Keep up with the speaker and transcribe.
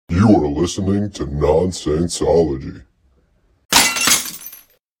You are listening to Nonsensology.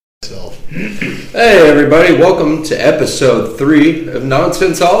 Hey everybody, welcome to episode 3 of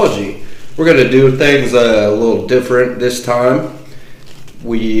Nonsensology. We're going to do things a little different this time.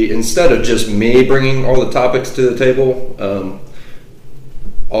 Instead of just me bringing all the topics to the table,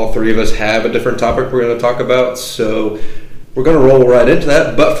 all three of us have a different topic we're going to talk about, so we're going to roll right into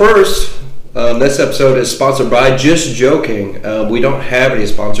that. But first, this episode is sponsored by Just Joking. We don't have any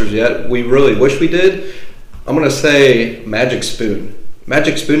sponsors yet. We really wish we did. I'm going to say Magic Spoon.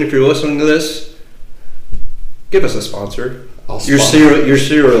 Magic Spoon, if you're listening to this, give us a sponsor. Your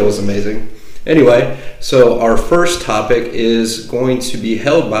cereal is amazing. Anyway, so our first topic is going to be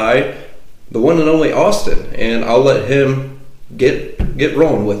held by the one and only Austin, and I'll let him get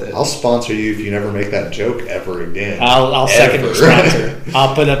rolling with it. I'll sponsor you if you never make that joke ever again. I'll second your sponsor.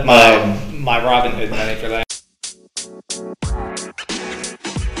 I'll put up my Robin Hood money for that.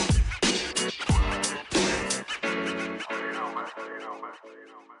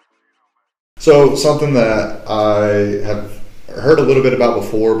 So something that I have heard a little bit about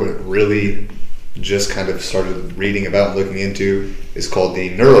before, but really just kind of started reading about and looking into is called the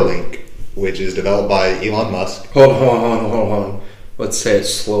Neuralink, which is developed by Elon Musk. Hold on. Let's say it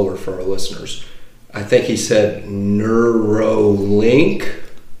slower for our listeners. I think he said Neuralink.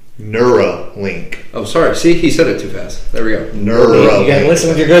 Neuralink. Oh, sorry. See, he said it too fast. There we go. Neuralink. You gotta listen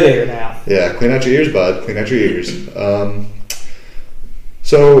with your good ear now. Yeah, clean out your ears, bud. Clean out your ears.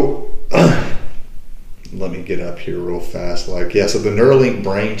 So let me get up here real fast. So the Neuralink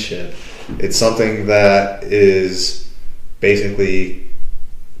brain chip, it's something that is basically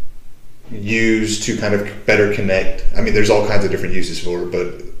used to kind of better connect. I mean, there's all kinds of different uses for it,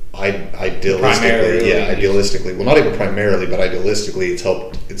 but idealistically, well, not even primarily, but idealistically,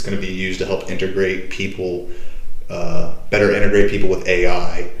 it's going to be used to help integrate people, better integrate people with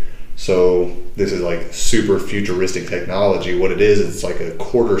AI. So this is like super futuristic technology. What it is, it's like a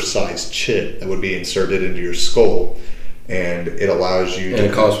quarter-sized chip that would be inserted into your skull, and it allows you. And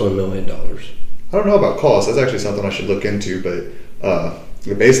it costs $1 million. I don't know about cost. That's actually something I should look into, but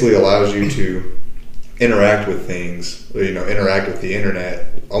it basically allows you to interact with things. Interact with the internet,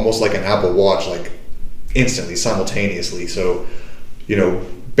 almost like an Apple Watch, like instantly, simultaneously. So,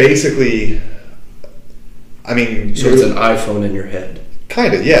 basically, I mean, so it's an iPhone in your head.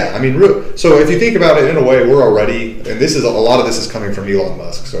 Kind of, yeah. I mean, so if you think about it in a way, we're already, and this is a lot of this is coming from Elon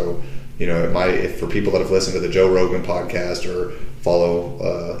Musk. So, if for people that have listened to the Joe Rogan podcast or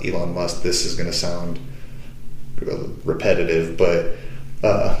follow Elon Musk, this is going to sound repetitive, but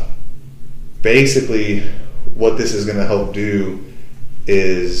basically, what this is going to help do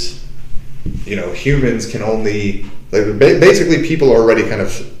is, humans can only basically people are already kind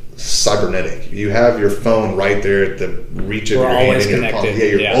of cybernetic. You have your phone right there at the reach of your hand in your palm. Yeah,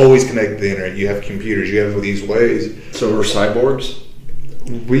 you're always connected to the internet. You have computers. You have these ways. So we're cyborgs.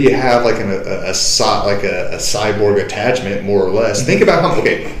 We have like a cyborg attachment, more or less. Think about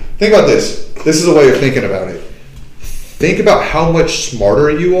think about this. This is a way of thinking about it. Think about how much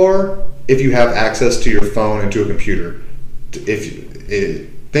smarter you are if you have access to your phone and to a computer.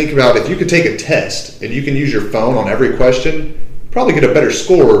 Think about if you could take a test and you can use your phone on every question, probably get a better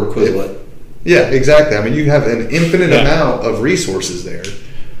score. Quizlet. Yeah, exactly. I mean, you have an infinite amount of resources there.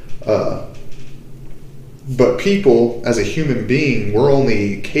 But people, as a human being, we're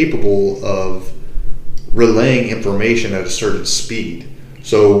only capable of relaying information at a certain speed.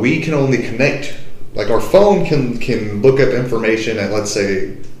 So we can only connect. Like our phone can look up information at, let's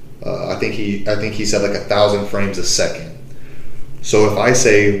say, I think he said like 1,000 frames a second. So if I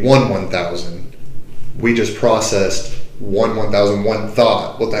say 1,000, we just processed 1,001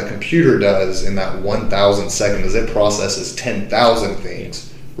 thought. What that computer does in that 1,000 seconds is it processes 10,000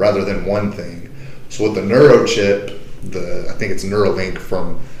 things rather than one thing. So with the neurochip, I think it's Neuralink,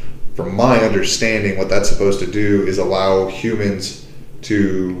 from my understanding, what that's supposed to do is allow humans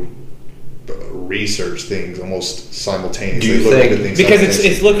to research things almost simultaneously. Do you think? Because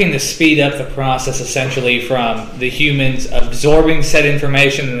it's looking to speed up the process essentially from the humans absorbing said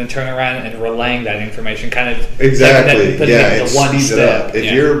information and then turn around and relaying that information, kind of exactly. Putting it into one step.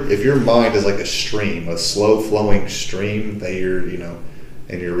 If your mind is like a stream, a slow flowing stream that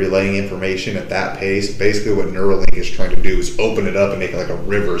and you're relaying information at that pace, basically what Neuralink is trying to do is open it up and make it like a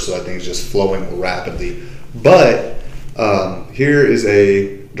river so that thing's just flowing rapidly. But here is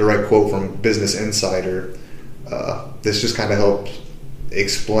a direct quote from Business Insider. This just kind of helped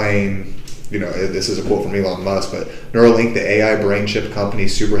explain, this is a quote from Elon Musk, but Neuralink, the AI brain chip company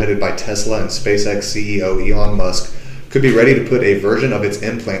superheaded by Tesla and SpaceX CEO Elon Musk, could be ready to put a version of its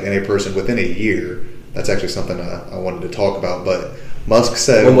implant in a person within a year. That's actually something I wanted to talk about, but Musk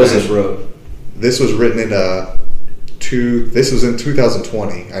said. When was this wrote? This was written in This was in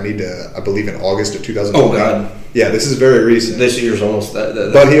 2020. I believe in August of 2020. Oh God. Yeah, this is very recent. This year's almost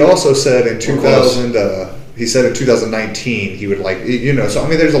that. But he also said in 2000. He said in 2019 he would so I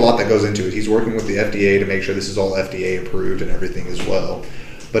mean there's a lot that goes into it. He's working with the FDA to make sure this is all FDA approved and everything as well.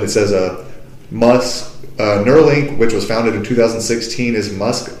 But it says Musk Neuralink, which was founded in 2016, is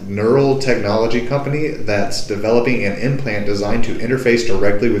Musk neural technology company that's developing an implant designed to interface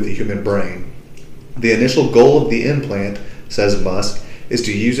directly with the human brain. The initial goal of the implant, says Musk, is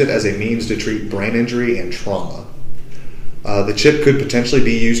to use it as a means to treat brain injury and trauma. The chip could potentially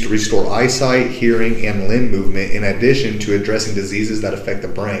be used to restore eyesight, hearing, and limb movement in addition to addressing diseases that affect the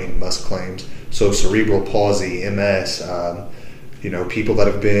brain, Musk claims. So cerebral palsy, MS, people that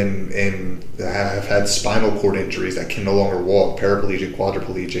have had spinal cord injuries that can no longer walk, paraplegic,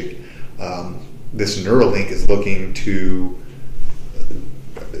 quadriplegic. This Neuralink is looking to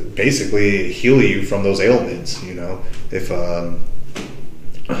basically heal you from those ailments, if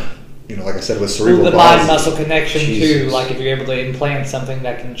like I said, with cerebral the palsy. mind-muscle connection Jesus. too, like if you're able to implant something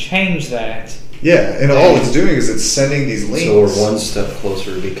that can change that. Yeah, and all it's doing is it's sending these links. So we're one step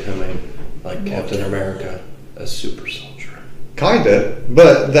closer to becoming like Captain America, a super soldier. Kinda,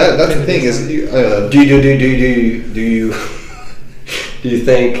 but that's the thing is, Do you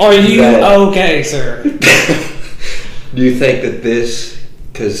think? Are you that, okay, sir? Do you think that this,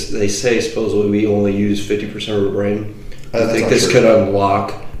 because they say supposedly we only use 50% of our brain, I That's think not this true. could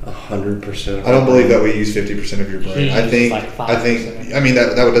unlock 100%. I don't believe that we use 50% of your brain. I think Like 5%. I mean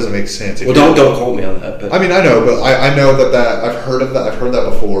that doesn't make sense. If Well, you're- don't quote me on that. But I mean, I know, but I know that I've heard of that. I've heard that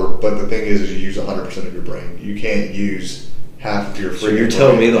before. But the thing is you use 100% of your brain. You can't use half of your. so you're freaking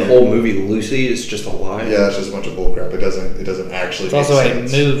telling me brain. the whole movie Lucy is just a lie? Yeah, it's just a bunch of bullcrap. It doesn't actually. It's make also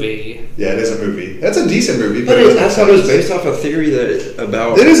sense. a movie. Yeah, it is a movie. That's a decent movie, but But it doesn't I make thought it was sense. based off a theory that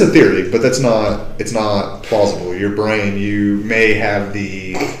about. It is a theory, but it's not plausible. Your brain, you may have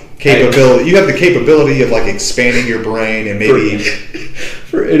the capability. You have the capability of like expanding your brain and maybe.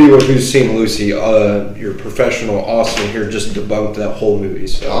 For anyone who's seen Lucy, your professional Austin here just debunked that whole movie.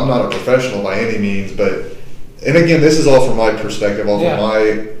 So I'm not a professional by any means, but and again, this is all from my perspective, all Yeah. from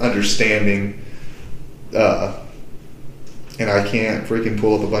my understanding. And I can't freaking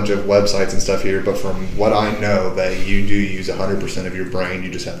pull up a bunch of websites and stuff here, but from what I know, that you do use 100% of your brain. You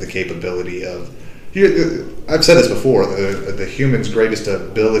just have the capability of. I've said this before. The human's greatest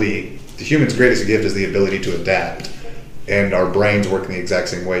ability, the human's greatest gift, is the ability to adapt. And our brains work in the exact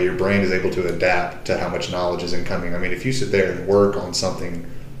same way. Your brain is able to adapt to how much knowledge is incoming. I mean, if you sit there and work on something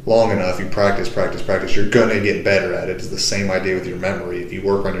long enough, you practice, you're gonna get better at it. It's the same idea with your memory. If you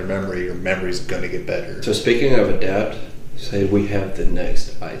work on your memory's gonna get better. So speaking of adapt, say we have the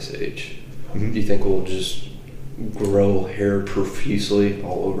next ice age. Mhm. Do you think we'll just grow hair profusely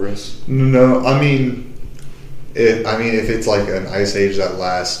all over us? No, I mean, if it's like an ice age that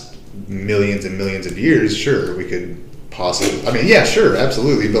lasts millions and millions of years, sure, we could possibly. I mean, yeah, sure,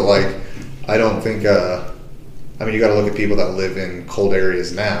 absolutely, but like, I don't think. I mean, you got to look at people that live in cold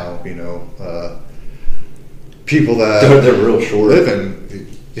areas now. People that They're real short. live in.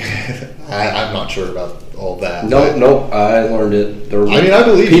 I'm not sure about all that. but- No, I learned it. They're, I mean, I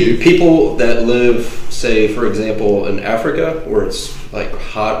believe you. People that live, say, for example, in Africa, where it's like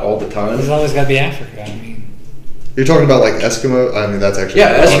hot all the time. It's always got to be Africa. I mean, You're talking about like Eskimo. I mean, that's actually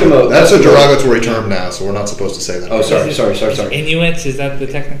Yeah, Eskimo. That's a Eskimo. derogatory term now, so we're not supposed to say that. Oh, sorry. Inuits, is that the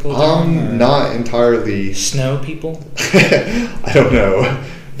technical term? I'm not entirely. Snow people? I don't know.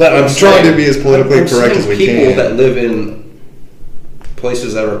 But I'm trying to be as politically I'm correct saying as we people can. that live in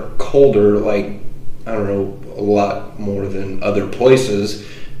places that are colder, like, I don't know, a lot more than other places,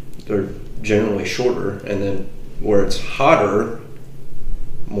 they're generally shorter. And then where it's hotter,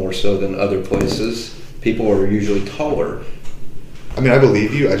 more so than other places, people are usually taller. I mean, I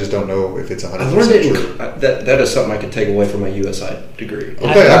believe you. I just don't know if it's 100% I learned it. true. That is something I could take away from my USI degree.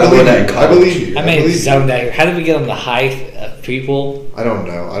 Okay, I learned believe that in you. I college. believe you. I I mean, believe you. zoned out. How did we get on the height of people? I don't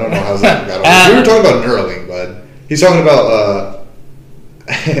know. I don't know how that got on. We were talking about Neuralink, bud. He's talking about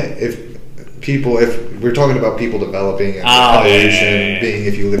if we're talking about people developing and Oh, evolution yeah. being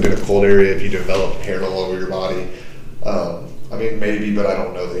if you lived in a cold area, if you develop hair all over your body. I mean, maybe, but I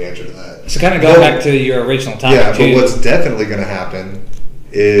don't know the answer to that. So kind of going back to your original topic, Yeah, too. but what's definitely going to happen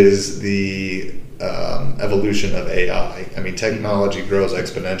is the evolution of AI. I mean, technology grows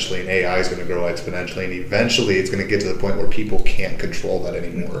exponentially, and AI is going to grow exponentially, and eventually it's going to get to the point where people can't control that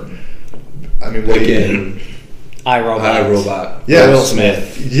anymore. I mean, what do you? Again, iRobot. iRobot. Yeah. Will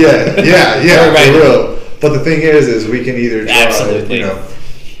Smith. Yeah, Very for right. real. But the thing is we can either try, Absolutely.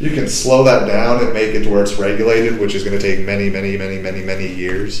 You can slow that down and make it to where it's regulated, which is going to take many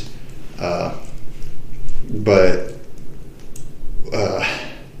years.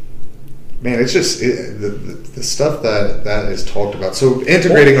 Man, it's just the stuff that is talked about. So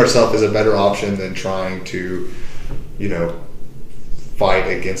integrating ourselves is a better option than trying to, fight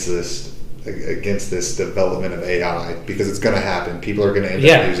against this development of AI, because it's going to happen. People are going to end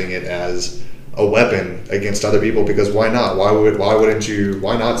up using it as a weapon against other people, because why not? Why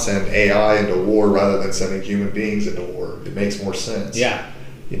not send AI into war rather than sending human beings into war? It makes more sense. Yeah.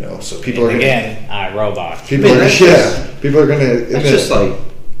 So people are again, iRobot. People are going to. It's just like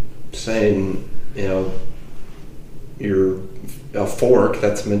saying, you're a fork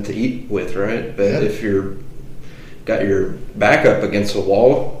that's meant to eat with, right? But if you're got your back up against a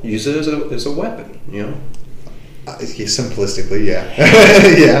wall, use it as a weapon, Simplistically, yeah.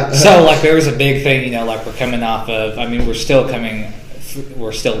 Yeah. So, like, there was a big thing, like we're coming off of, we're still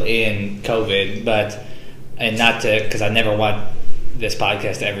in COVID, and not to, because I never want this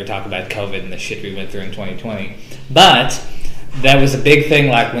podcast to ever talk about COVID and the shit we went through in 2020. But that was a big thing,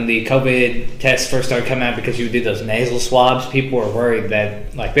 like when the COVID tests first started coming out, because you would do those nasal swabs, people were worried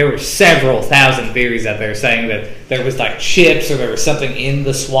that, like, there were several thousand theories out there saying that there was, like, chips or there was something in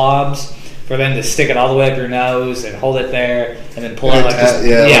the swabs for them to stick it all the way up your nose and hold it there and then pull out like this.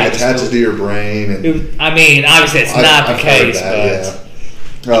 Like attaches to your brain. And obviously it's not the case, but...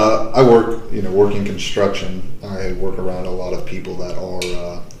 I work in construction. I work around a lot of people that are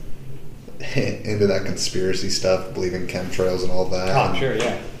into that conspiracy stuff, believe in chemtrails and all that. Oh, sure,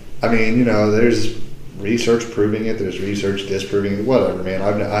 yeah. There's research proving it. There's research disproving it. Whatever, man.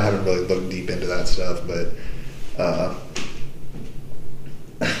 I haven't really looked deep into that stuff, but I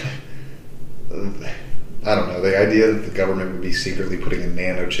don't know. The idea that the government would be secretly putting a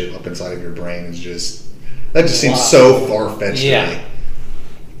nanochip up inside of your brain is just seems so far-fetched to me.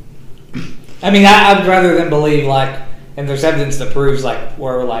 I'd rather than believe, like, and there's evidence that proves, like,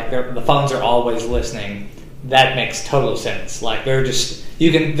 where, like, the phones are always listening. That makes total sense. Like, there's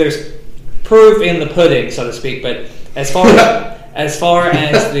proof in the pudding, so to speak. But as far as the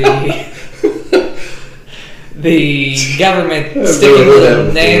government sticking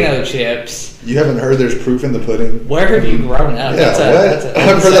little nanochips, you haven't heard there's proof in the pudding? Where have you grown up? Yeah,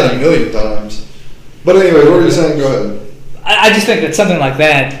 I've heard that a million times. But anyway, what were you saying? Go ahead. I just think that something like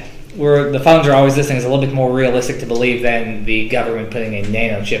that, where the phones are always listening, is a little bit more realistic to believe than the government putting a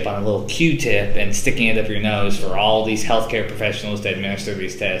nano chip on a little Q-tip and sticking it up your nose for all these healthcare professionals to administer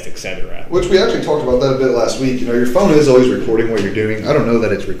these tests, etc. Which we actually talked about that a bit last week. Your phone is always recording what you're doing. I don't know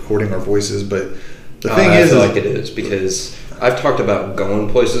that it's recording our voices, but the thing is... I feel like it is, because I've talked about going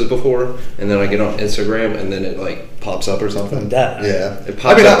places before, and then I get on Instagram, and then it, like, pops up or something. Yeah. It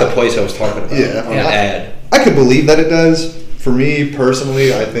pops up the place I was talking about on an ad. I could believe that it does. For me,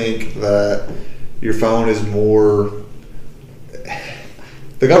 personally, I think that your phone is more...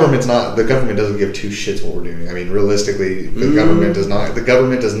 The government doesn't give two shits what we're doing. Realistically, the government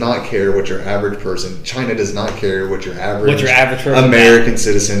does not care what your average person... China does not care what your average American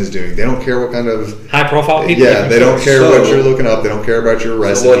citizen is doing. They don't care what kind of... high-profile people... Yeah, they don't care what you're looking up. They don't care about your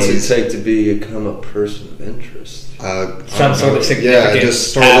recipes. So what's it take to become a person of interest? Some sort of significant just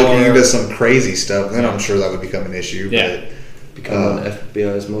start looking into some crazy stuff. Then I'm sure that would become an issue. Yeah. Become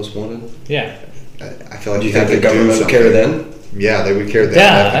FBI's most wanted? Yeah. I feel like do you think the government would care then? Yeah, they would care then.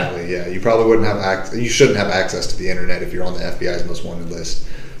 Definitely. Yeah, you probably wouldn't have you shouldn't have access to the internet if you're on the FBI's most wanted list.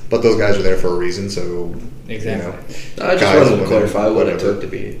 But those guys are there for a reason, so exactly. I just wanted to clarify what it took to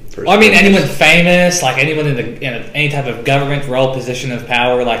be. Anyone famous, like anyone in any type of government role, position of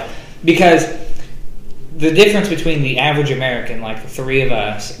power, like, because the difference between the average American, like the three of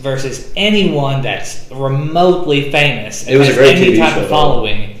us, versus anyone that's remotely famous and has any type of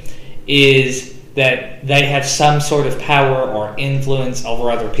following, is that they have some sort of power or influence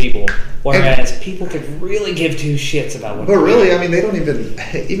over other people, whereas people could really give two shits about what. But really, they don't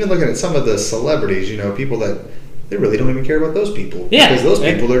even looking at some of the celebrities, people that they really don't even care about those people. Yeah, because those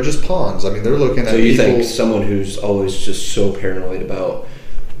people are just pawns. They're looking at. So you think someone who's always just so paranoid about,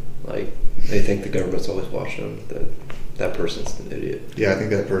 like, they think the government's always watching them, that person's an idiot. Yeah, I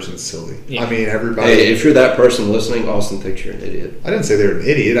think that person's silly. Yeah. Everybody... Hey, if you're that person listening, Austin thinks you're an idiot. I didn't say they're an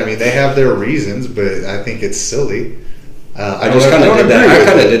idiot. They have their reasons, but I think it's silly. I kind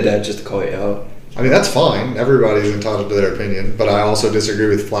of did that just to call you out. That's fine. Everybody's entitled to their opinion, but I also disagree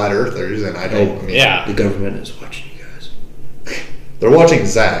with flat earthers, and I don't... the government is watching you guys. They're watching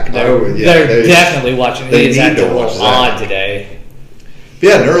Zach. They're definitely watching. He's acting a little odd today.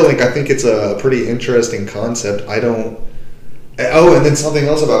 Yeah, Neuralink, I think it's a pretty interesting concept. Oh, and then something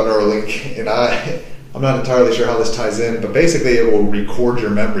else about Neuralink, and I'm not entirely sure how this ties in, but basically it will record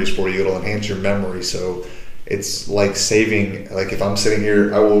your memories for you. It'll enhance your memory. So it's like saving. Like if I'm sitting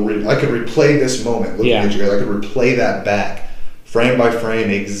here, I could replay this moment looking at you guys. I could replay that back, frame by frame,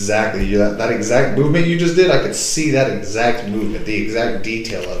 exactly. That exact movement you just did, I could see that exact movement, the exact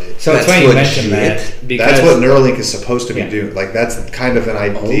detail of it. So it's funny you mentioned that. Because that's what Neuralink is supposed to be doing. Like that's kind of an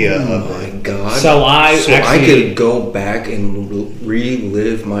idea of my it. God. So I could go back and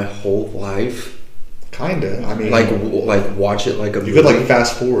relive my whole life. Kinda. I mean, like watch it like a movie. You could like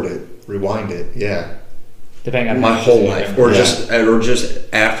fast forward it, rewind it. Yeah. Depending on my whole life, or just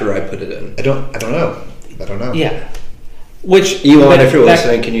after I put it in. I don't know. Yeah. Which Elon, if you're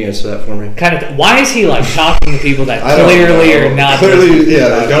listening, can you answer that for me? Kind of. Why is he like talking to people that clearly are not? Clearly,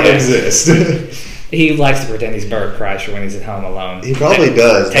 they don't exist. He likes to pretend he's Bert Kreischer when he's at home alone. He probably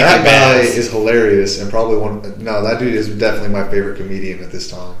does. That guy is hilarious and probably that dude is definitely my favorite comedian at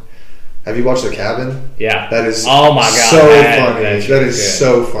this time. Have you watched The Cabin? Yeah. That is oh my God, so funny. That is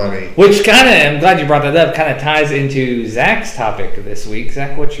so funny. Which kind of, I'm glad you brought that up, kind of ties into Zach's topic this week.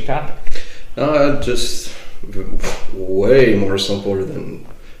 Zach, what's your topic? Just way more simpler than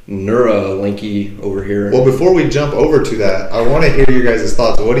Neuralinky over here. Well, before we jump over to that, I want to hear your guys'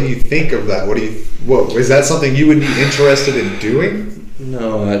 thoughts. What do you think of that? Is that something you would be interested in doing?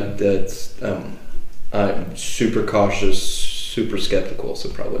 No, I'm super cautious, super skeptical, so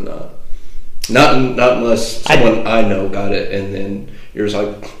probably not. Not unless someone I know got it, and then you're just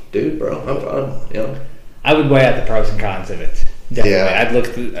like, dude, bro, I'm fine. You know? I would weigh out the pros and cons of it. Definitely.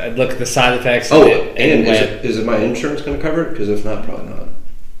 Yeah. I'd look at the side effects. Oh, and is it my insurance going to cover it? Because if not, probably not.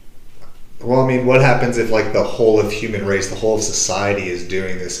 Well, I mean, what happens if like the whole of human race, the whole of society is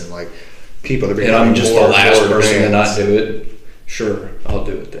doing this, and like people are becoming and I'm just more the last more person to advanced. not do it? Sure, I'll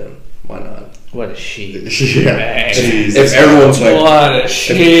do it then. Why not? What a sheep! Yeah. Jeez, if everyone's like, what a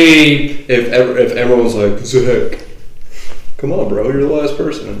sheep! If everyone's like, Zach, come on, bro, you're the last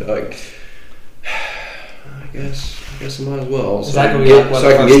person, and like, I guess I might as well. So I can get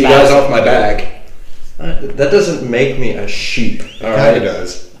you guys off my back. That doesn't make me a sheep. All right, It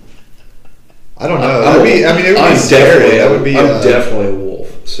does. I don't know. It would be scary. I'm definitely a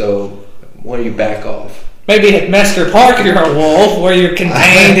wolf. So why don't you back off? Maybe at Mester Park you're a wolf, where you're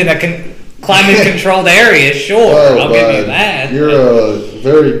contained in a climate-controlled area. Sure, I'll give you that. You're a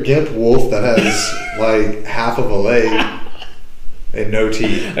very gimp wolf that has like half of a leg and no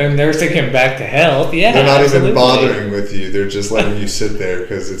teeth. And nursing him back to health. Yeah, they're not absolutely. even bothering with you. They're just letting you sit there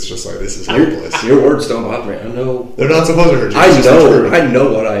because it's just like this is hopeless. Your words don't bother me. I know they're not supposed to hurt you. I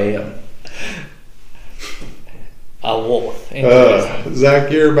know what I am. A wolf.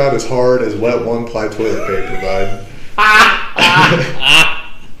 Zach, you're about as hard as wet one-ply toilet paper, bud.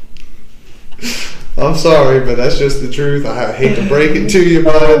 I'm sorry, but that's just the truth. I hate to break it to you,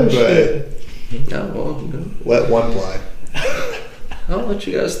 bud, but wet one-ply. I'll let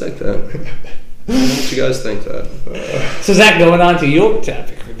you guys think that. So, Zach, going on to your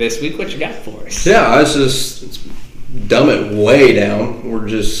topic for this week, what you got for us? Yeah, I was just dumb it way down. We're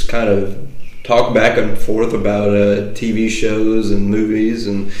just kind of talk back and forth about TV shows and movies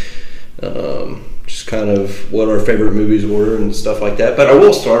and just kind of what our favorite movies were and stuff like that. But I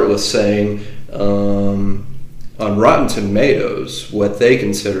will start with saying on Rotten Tomatoes what they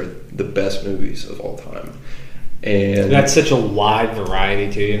consider the best movies of all time. And that's such a wide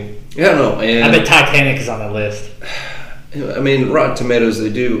variety to you. Yeah, no. And I bet Titanic is on the list. I mean, Rotten Tomatoes,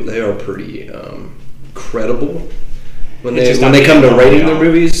 they are pretty credible when they come to rating their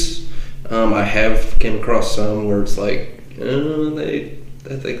movies. I have came across some where it's like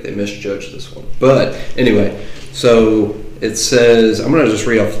I think they misjudged this one. But anyway, so it says, I'm going to just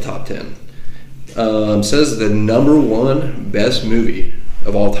read off the top 10. Says the number one best movie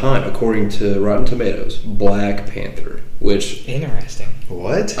of all time, according to Rotten Tomatoes, Black Panther. Which interesting.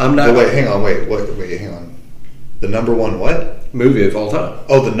 What? I'm not. Wait, hang on. Wait, hang on. The number one what? Movie of all time.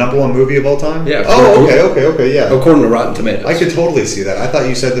 Oh, the number one movie of all time? Yeah. Oh, okay, yeah. According to Rotten Tomatoes. I could totally see that. I thought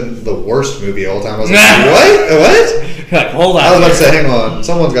you said the worst movie of all time. I was like, what? Like, hold on. I was about to say, hang on.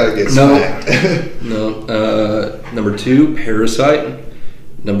 Someone's got to get smacked. No. Number 2, Parasite.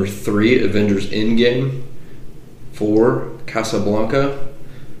 Number 3, Avengers Endgame. 4, Casablanca.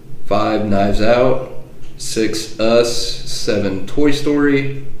 5, Knives Out. 6, Us. 7, Toy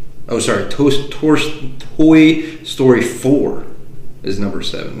Story. Oh, sorry, Toy Story 4 is number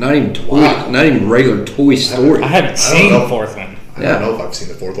 7. Not even regular Toy Story. I haven't seen the fourth one. I don't know if I've seen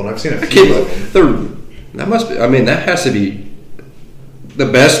the fourth one. I've seen a few of them. That must be. I mean, that has to be the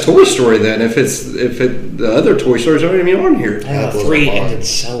best Toy Story then. If the other Toy Stories aren't even on here. 3 ended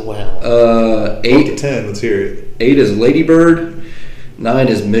so well. 8 to 10. Let's hear it. 8 is Lady Bird. 9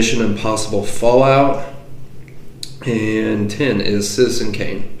 is Mission Impossible Fallout. And 10 is Citizen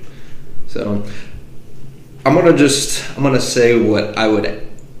Kane. So I'm gonna say what I would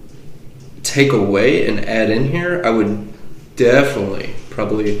take away and add in here. I would definitely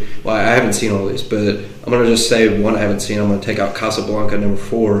I haven't seen all these, but I'm gonna just say one I haven't seen. I'm gonna take out Casablanca number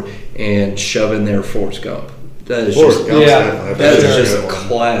 4 and shove in there Forrest Gump. That is Forrest just Gump's yeah, definitely- that is that's just good a one.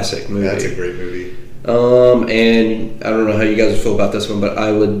 classic movie. That's a great movie. And I don't know how you guys feel about this one, but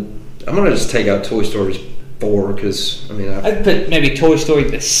I'm gonna just take out Toy Story 4 because I'd put maybe Toy Story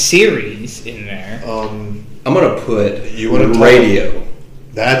the series in there. I'm gonna put You wanna talk- Radio.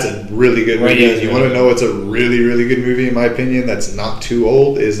 That's a really good movie. Radio's You good. want to know what's a really, really good movie, in my opinion, that's not too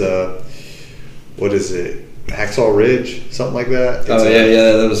old, is what is it? Hacksaw Ridge? Something like that? Oh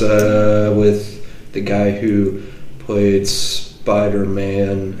yeah, that was with the guy who played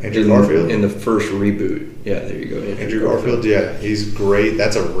Spider-Man Andrew Garfield? in the first reboot. Yeah, there you go. Andrew Garfield, yeah. He's great.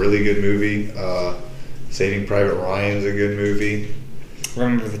 That's a really good movie. Saving Private Ryan's a good movie.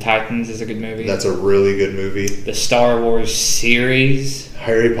 Remember the Titans is a good movie. That's a really good movie. The Star Wars series.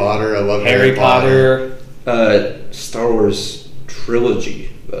 Harry Potter, I love Harry Potter. Star Wars trilogy.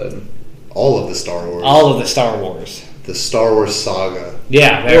 All of the Star Wars. All of the Star Wars. The Star Wars saga.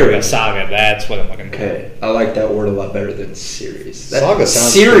 Yeah, there we go. Saga. That's what I'm looking for. Okay, I like that word a lot better than series. That Saga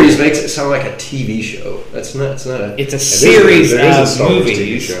sounds series pretty- makes it sound like a TV show. It's not a. It's a There series is a of Star Wars movies.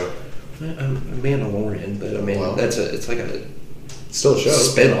 TV show. a Mandalorian, but I mean Well. it's like a It's still a show.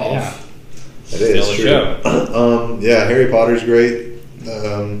 spin-off. Yeah. It is Still a true. show. Yeah, Harry Potter's great.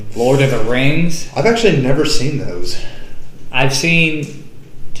 Lord of the Rings. I've actually never seen those. I've seen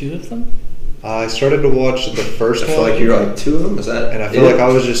 2 of them. I started to watch the first I one. feel like you're like 2 of them. Is that? And I feel like I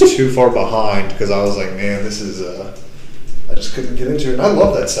was just too far behind because I was like, man, this is. I just couldn't get into it. And I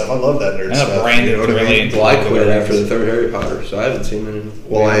love that stuff. I love that nerd I know stuff. Brandon's you know what I really mean? into Well, I Lord of quit the after Rings. the 3rd Harry Potter, so I haven't seen any.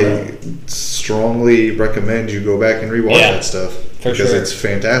 Well, I strongly recommend you go back and rewatch Yeah, that stuff for because sure. it's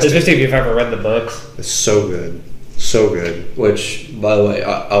fantastic. Especially if you've ever read the books. It's so good, so good. Which, by the way,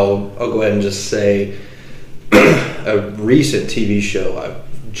 I'll go ahead and just say a recent TV show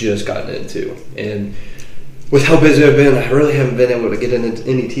I've just gotten into, and with how busy I've been, I really haven't been able to get into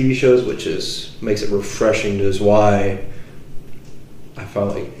any TV shows, which makes it refreshing. Is why I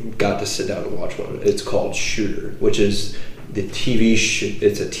finally got to sit down and watch one. It's called Shooter, which is the TV.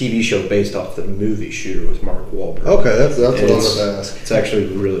 It's a TV show based off the movie Shooter with Mark Wahlberg. Okay, that's what I was It's- going to ask. It's actually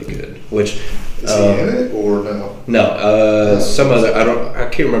really good. Which Is he in it or no? no, some other I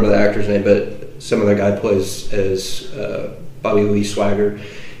can't remember the actor's name, but some other guy plays as Bobby Lee Swagger.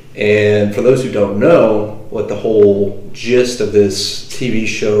 And for those who don't know, what the whole gist of this TV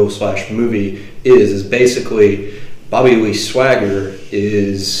show / movie is basically Bobby Lee Swagger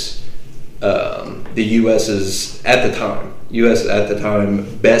is the U.S.'s at the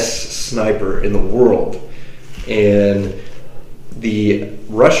time best sniper in the world, and the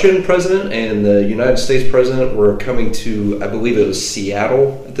Russian president and the United States president were coming to, I believe it was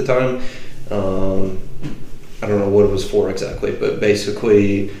Seattle at the time. I don't know what it was for exactly, but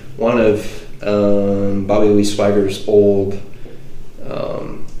basically one of Bobby Lee Swagger's old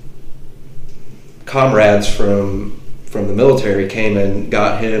comrades from the military came and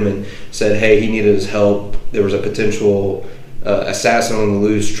got him and said, hey, he needed his help. There was a potential assassin on the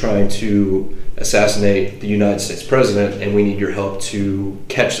loose trying to assassinate the United States president, and we need your help to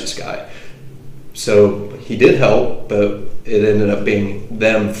catch this guy. So he did help, but it ended up being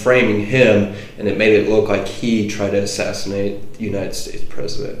them framing him, and it made it look like he tried to assassinate the United States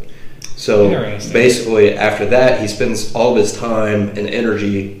president. So Interesting. basically, after that, he spends all of his time and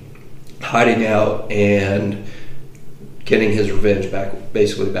energy hiding out and getting his revenge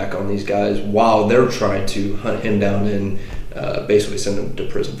back on these guys while they're trying to hunt him down and basically send him to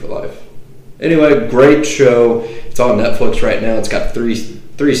prison for life. Anyway, great show. It's on Netflix right now. It's got three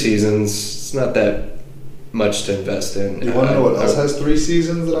seasons. It's not that much to invest in. You want to know what else has 3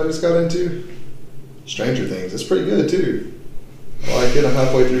 seasons that I just got into? Stranger Things. It's pretty good too. I like it. I'm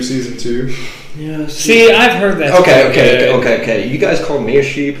halfway through season 2. Yeah. See, I've heard that. Okay. You guys call me a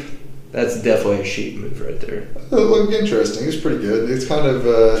sheep. That's definitely a sheep move right there. It looked interesting. It's pretty good. It's kind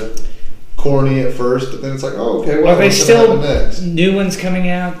of corny at first, but then it's like, oh, okay, well, Are they what's still gonna happen next? new ones coming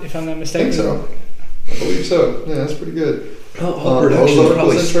out, if I'm not I mistaken? think so. I believe so. Yeah, that's pretty good. Production's Ozark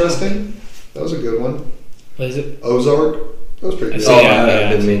probably was interesting. That was a good one. What is it? Ozark. That was pretty good. So, yeah,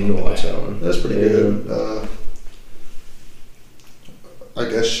 I've been meaning to watch that one. That's pretty Yeah. good. I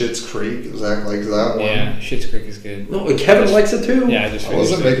guess Schitt's Creek is act like that one. Yeah, Schitt's Creek is good. No, Kevin likes it too. Yeah, I just I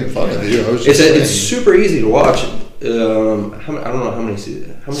wasn't finished it. making fun of you. I was It's just saying. super easy to watch. I don't know how many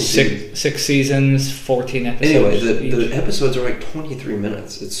seasons. Six seasons, 14 episodes. Anyway, each. the episodes are like 23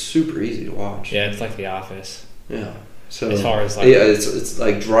 minutes. It's super easy to watch. Yeah, it's like The Office. Yeah. So As far as, like- yeah, it's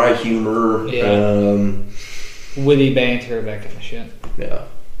like dry humor. Yeah. Witty banter, that kind of shit. Yeah,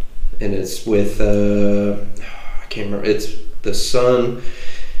 and it's with I can't remember. It's the son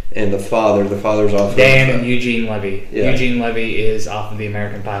and the father. The father's off. Dan and Eugene Levy. Yeah. Eugene Levy is off of the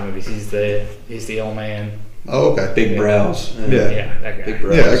American Pie movies. He's the old man. Oh, okay. Big brows. Yeah. Yeah, that guy. Big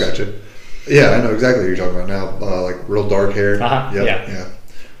brows. Yeah, I got you. Yeah, I know exactly what you're talking about now. Like real dark hair. Uh-huh, Yep, yeah.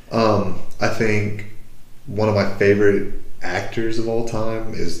 yeah. I think one of my favorite actors of all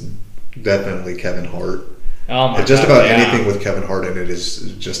time is definitely Kevin Hart. Oh my Just God, about yeah. anything with Kevin Hart in it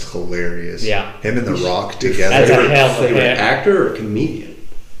is just hilarious. Yeah. Him and The Rock together. That's a hell of a favorite pick. actor or comedian?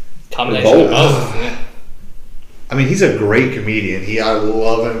 Combination of Both. both. Yeah. I mean, he's a great comedian. I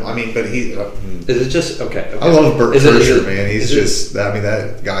love him. I mean, but he. Is it just okay? I love Bert Is it- Kreischer, man. He's is it- just. I mean,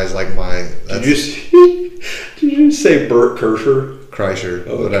 that guy's like my. Did That's did you say Bert Kreischer? Kreischer.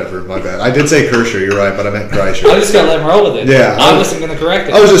 Oh, okay. Whatever. My bad. I did say Kreischer. You're right, but I meant I Kreischer. just gotta let him roll with it. Yeah, I wasn't gonna correct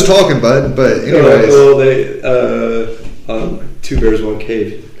it. I was just talking, bud. But anyways, Well, they on Two Bears One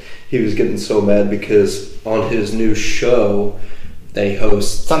Cave, he was getting so mad because on his new show they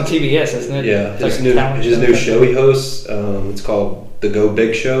host. It's on TBS, isn't it? Yeah, It's like his a new talent his new show he hosts. It's called The Go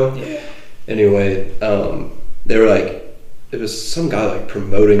Big Show. Yeah. Anyway, they were like, it was some guy like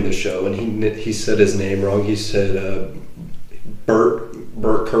promoting the show, and he said his name wrong. He said Bert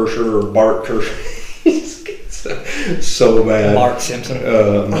Kreischer or Bart Kreischer. So bad. Mark Simpson.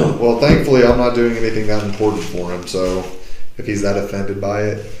 well, thankfully, I'm not doing anything that important for him. So, if he's that offended by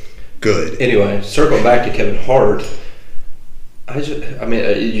it, good. Anyway, circling back to Kevin Hart. I'm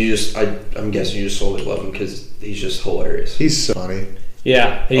guessing you just solely love him because he's just hilarious. He's so funny.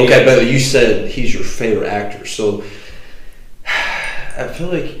 Yeah. Okay, but you said he's your favorite actor, so I feel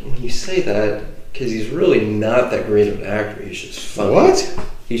like when you say that, because he's really not that great of an actor, he's just funny. What?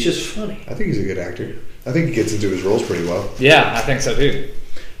 He's just funny. I think he's a good actor. I think he gets into his roles pretty well. Yeah, I think so too.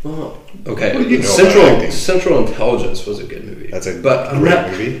 Oh, okay. What do you know about acting? Central Intelligence was a good movie. That's a but I'm great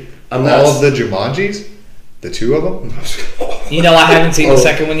not. movie. I'm not. All of the Jumanjis, the two of them, You know, I haven't seen Oh, the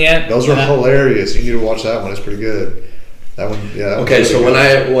second one yet. those are And I- hilarious. You need to watch that one. It's pretty good. That one, yeah. That Okay, one's so really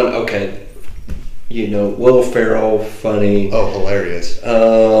when good. Will Ferrell, funny. Oh, hilarious.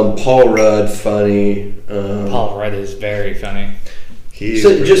 Paul Rudd, funny. Paul Rudd is very funny. He is So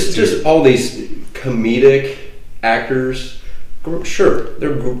pretty just good, too. all these comedic actors. Sure,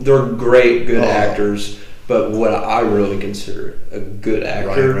 they're great, good Oh. actors. But what I really consider a good Ryan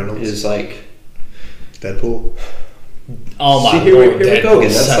actor Reynolds. is like. Deadpool. Oh my See, here we lord, go Deadpool again.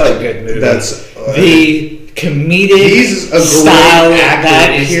 is That's such like- a good movie. That's the comedic he's a great style actor.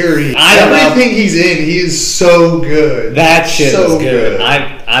 that is. Period. I don't know. Everything he's in, he is so good. That shit so is good.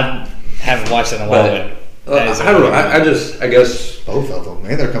 I haven't watched it in a while, But, but that is a I don't know. really I guess. Both of them,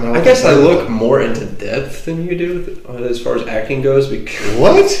 man. They're coming out. I with guess a I third look one. more into depth than you do as far as acting goes. Because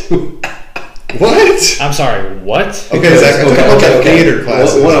What? What? I'm sorry. What? Okay, Zach, I took a bunch of okay. theater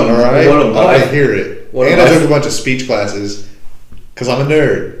classes, One of all right? one of I want my- to hear it. one of And I my- took a bunch of speech classes because I'm a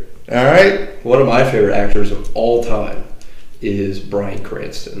nerd, all right? One of my favorite actors of all time is Bryan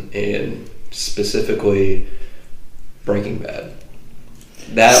Cranston, and specifically Breaking Bad.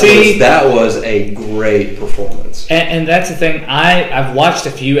 That was a great performance. And that's the thing. I've watched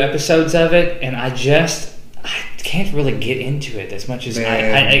a few episodes of it, and I can't really get into it as much as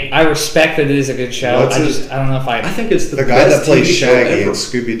Man. I respect that it is a good show. What's his- I don't know if I think it's the The guy best that plays TV show Shaggy ever. in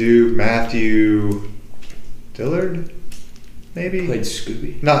Scooby Doo, Matthew Dillard, maybe? Played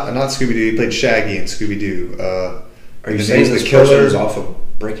Scooby. Not Scooby Doo. He played Shaggy in Scooby Doo. Are you saying this person is off of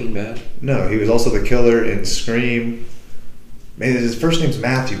Breaking Bad? No, he was also the killer in Scream. Man, his first name's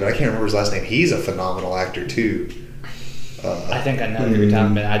Matthew, but I can't remember his last name. He's a phenomenal actor too. I think I know who you're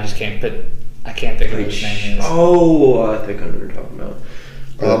talking about. I just can't think of what his name is. Oh, I think I know what you're talking about.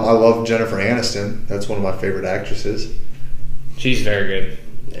 I love Jennifer Aniston. That's one of my favorite actresses. She's very good.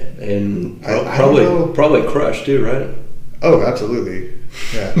 And I don't know. probably Crush too, right? Oh, absolutely.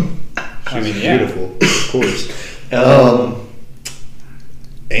 Yeah. I mean, She's yeah. beautiful, of course.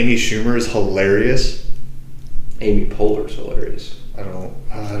 Amy Schumer is hilarious. Amy Poehler's hilarious. I don't know.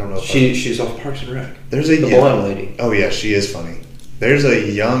 If She's off Parks and Rec. There's a The young- blonde lady. Oh yeah, she is funny. There's a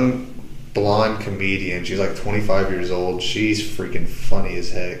young blonde comedian. She's like 25 years old. She's freaking funny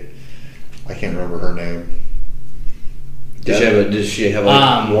as heck. I can't remember her name. Did she have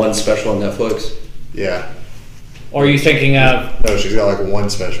like one special on Netflix? Yeah. Or are you thinking of? No, she's got like one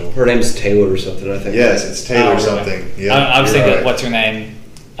special. Her name's Taylor or something, I think. Yes, it's Taylor Oh, really? something. Yeah. I was you're thinking, right. what's her name?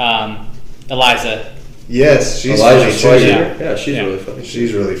 Eliza. Yes, she's Elijah funny Schweizer. too. Yeah, she's Yeah. really funny.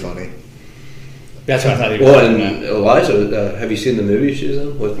 She's really funny. That's what I thought he was Well, talking and about. Elijah, have you seen the movie she's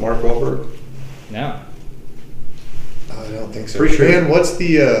in with Mark Wahlberg? No. I don't think so. Pretty sure. Man, what's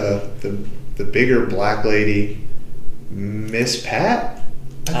the bigger black lady, Miss Pat?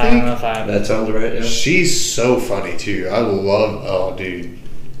 I don't know if I. That sounds right. Yeah. She's so funny too. I love. Oh, dude.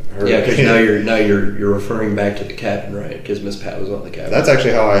 Her, Yeah, because now you're referring back to the cabin, right? Because Miss Pat was on the cabin. That's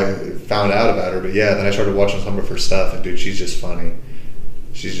actually how I found out about her. But yeah, then I started watching some of her stuff, and dude, she's just funny.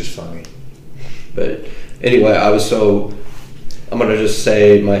 She's just funny. But anyway, I'm gonna just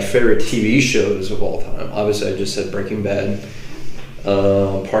say my favorite TV shows of all time. Obviously, I just said Breaking Bad,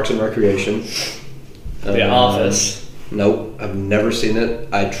 Parks and Recreation, The Office. Nope, I've never seen it.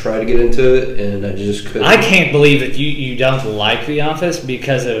 I tried to get into it, and I just couldn't. I can't believe that you don't like The Office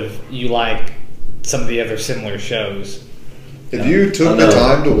because of you like some of the other similar shows. If you took the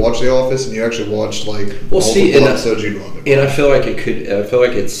time to watch The Office and you actually watched like multiple episodes, you'd love it. And I feel like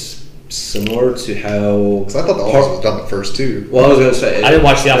it's similar to how. Because I thought The Office was dumb at first too. Well, I was gonna say I didn't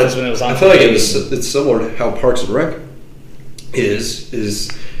watch The Office when it was on. I feel like it's similar to how Parks and Rec is.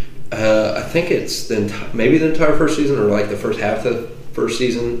 I think it's maybe the entire first season or like the first half of the first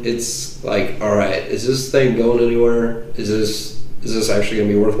season. It's like, all right, is this thing going anywhere? Is this actually going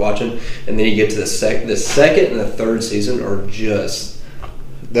to be worth watching? And then you get to the second and the third season are just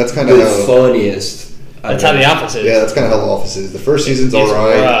that's kind of the funniest. That's how The Office is. Yeah, that's kind of how The Office is. The first season's It's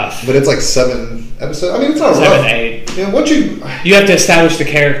alright, rough. but it's like 7 episodes. I mean, it's not 7, rough. 8. Yeah, once you have to establish the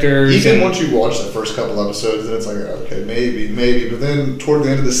characters. even once you watch the first couple episodes, then it's like, okay, maybe. But then toward the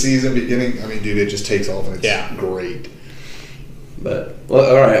end of the season, beginning, I mean, dude, it just takes off and it's great. But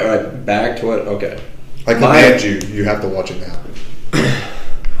well, all right, back to it. Okay, I command you have to watch it now.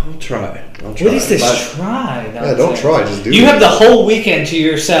 I'll try. What is this try? Yeah, don't try, just do it. You have the whole weekend to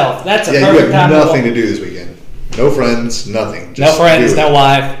yourself. That's a Yeah, you perfect time. have nothing to do this weekend. No friends, nothing. No Just friends, do it. no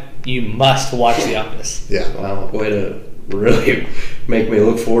wife. You must watch The Office. Yeah. Wow, way to really make me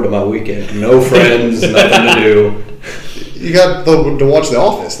look forward to my weekend. No friends, nothing to do. You got to watch The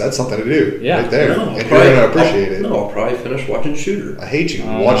Office. That's something to do. Yeah. Right there. No, and you're going to appreciate it. No, I'll probably finish watching Shooter. I hate you.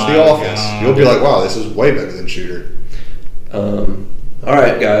 Oh Watch my The Office. God. You'll be like, wow, this is way better than Shooter. All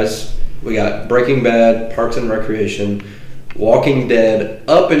right, guys. We got Breaking Bad, Parks and Recreation, Walking Dead,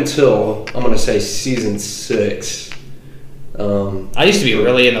 up until, I'm going to say, season 6. I used to be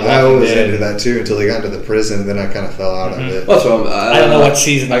really into I Walking was Dead. into that too until they got into the prison, and then I kind of fell out of it. Well, so I don't know what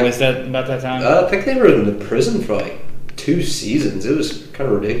season it was about that time. I think they were in the prison for like 2 seasons. It was kind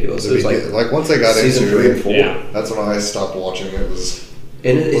of ridiculous. It was like once they got season into 3 and it, 4. Yeah. that's when I stopped watching it. Was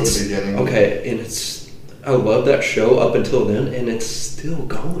And the it's beginning. okay, and I love that show up until then, and it's still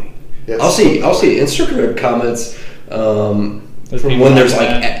going. Yeah, I'll see Instagram comments With from people when there's like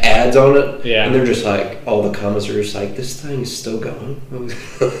like that. ads on it, Yeah. and they're just like all the comments are just like, this thing is still going.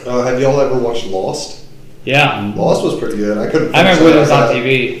 Have y'all ever watched Lost? Yeah. Lost was pretty good. I couldn't. I remember when it was finish on I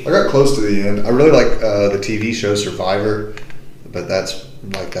TV. got close to the end. I really like the TV show Survivor, but that's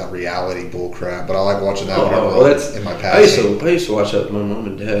like that reality bull crap. But I like watching that whenever that's in my I used past. to watch that with my mom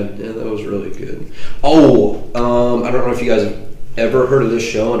and dad. Yeah, that was really good. Oh, I don't know if you guys have ever heard of this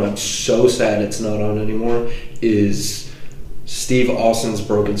show, and I'm so sad it's not on anymore. Is Steve Austin's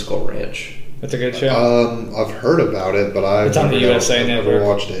Broken Skull Ranch? That's a good show. I've heard about it, but I've It's on the never- USA I've never Network.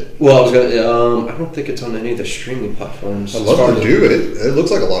 watched it. Well, I was gonna. I don't think it's on any of the streaming platforms. I'd as far love to as- do it. It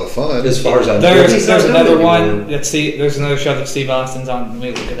looks like a lot of fun. As far as I know, There's He's not another doing it one anymore. there's another show that Steve Austin's on. Let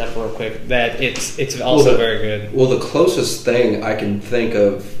me look it up real quick. That it's also very good. Well, the closest thing I can think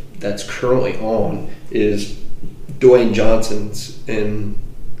of that's currently on is Dwayne Johnson's in.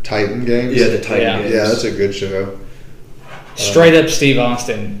 Titan games. Yeah, the Titan Yeah. games. Yeah, that's a good show. Straight up Steve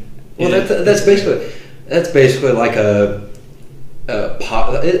Austin. Well, that's basically like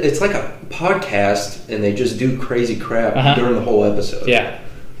it's like a podcast, and they just do crazy crap Uh-huh. during the whole episode. Yeah.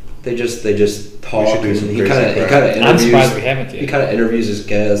 They just talk. should do And some he crazy kind of crap. interviews. I'm surprised we haven't He yet. kind of interviews his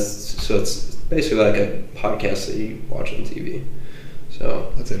guests, so it's basically like a podcast that you watch on TV. So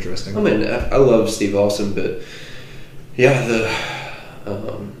That's interesting. I mean, I love Steve Austin, but yeah, the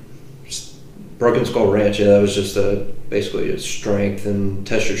Broken Skull Ranch. Yeah, that was just basically a strength and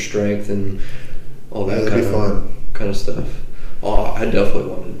test your strength and all that that'd be fun. kind of stuff. Oh, I definitely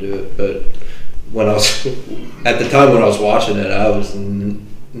wanted to do it, but when I was at the time when I was watching it, I was.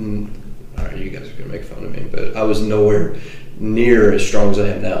 All right, you guys are gonna make fun of me, but I was nowhere near as strong as I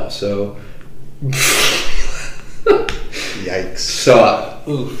am now. So, Yikes. so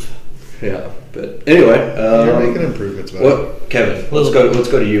Oof. yeah. But anyway, You're making improvements, man. what, Kevin? Let's go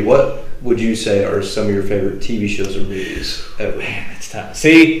to you. would you say are some of your favorite TV shows or movies ever? Man, it's tough.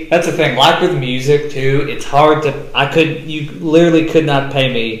 See, that's the thing. Like with music too, it's hard to. You literally could not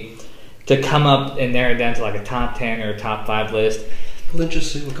pay me to come up and narrow it down to like a top 10 or a top 5 list. Well, then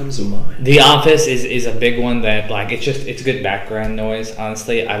just see what comes to mind. The Office is a big one that like it's good background noise.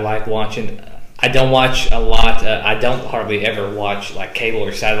 Honestly, I like watching. I don't watch a lot. I don't hardly ever watch like cable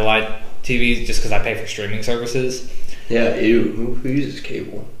or satellite TVs just because I pay for streaming services. Yeah, who uses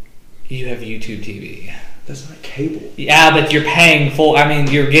cable? You have YouTube TV. That's not cable. Yeah, but you're paying full. I mean,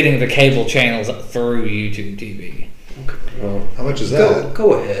 you're getting the cable channels through YouTube TV. Okay. Well, How much is that?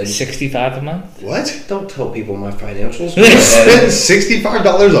 go ahead. $65 a month. What? Don't tell people my financials. Go You ahead. spend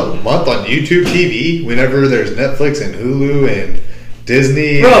 $65 a month on YouTube TV whenever there's Netflix and Hulu and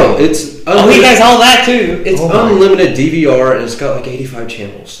Disney. Bro, it's Oh, he has all that too. It's Oh my. unlimited DVR and it's got like 85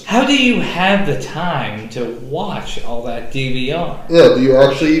 channels. How do you have the time to watch all that DVR? Yeah, do you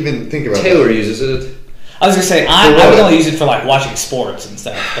actually even think about Taylor that? uses it I was gonna say I would only use it for like watching sports and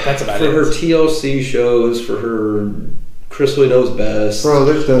stuff, but that's about for it. her TLC shows, for her Crystal Knows Best. Bro,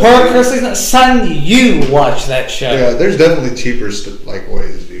 there's Her definitely, Chrisley's not, son, you watch that show. yeah, there's definitely cheaper like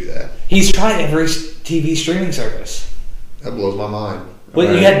ways to do that. He's tried every TV streaming service. That blows my mind. Well,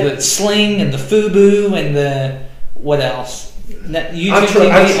 you Right. had the Sling and the Fubu and the what else?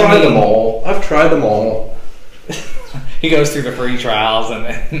 YouTube I've TV, tried them all. I've tried them all. He goes through the free trials and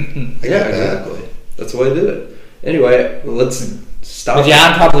then. I Yeah, got that. exactly. That's the way to do it. Anyway, let's stop. But yeah,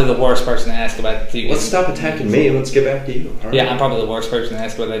 I'm probably the worst person to ask about TV. Let's stop attacking me and let's get back to you. All right. Yeah, I'm probably the worst person to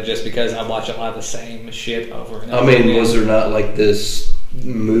ask about that just because I watch a lot of the same shit over and I over. mean, again. was there not like this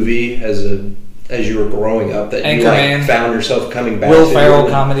movie as you were growing up that you Anchorman. like found yourself coming back Will to? Ferrell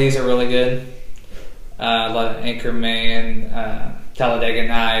comedies are really good. A lot of Anchorman, Talladega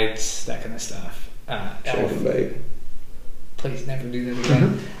Nights, that kind of stuff. Chicken bake. Please never do that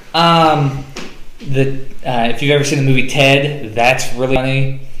again. If you've ever seen the movie Ted, that's really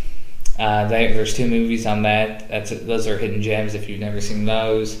funny. There's 2 movies on that. Those are hidden gems if you've never seen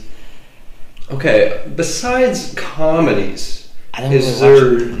those. Okay, besides comedies, I don't is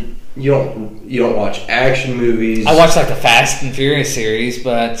really watch. there you don't watch action movies? I watch like the Fast and Furious series,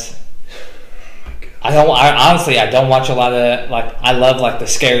 but I honestly don't watch a lot of like. I love like the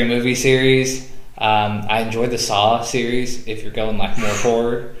scary movie series. I enjoy the Saw series if you're going like more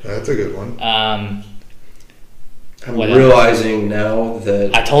horror. That's a good one. I'm what else? realizing now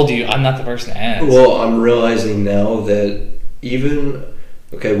that I told you I'm not the person to ask. well, I'm realizing now that even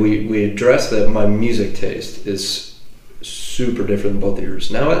we addressed that my music taste is super different than both of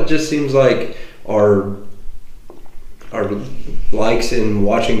yours. Now it just seems like our likes in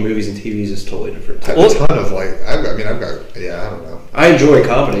watching movies and TVs is totally different. I have a ton of like, I don't know. I enjoy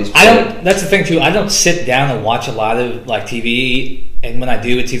comedies. I don't. That's the thing too. I don't sit down and watch a lot of like TV, and when I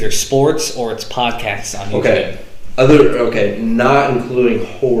do, it's either sports or it's podcasts on YouTube. Not including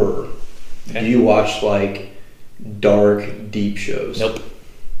horror. Okay. Do you watch like dark, deep shows? Nope.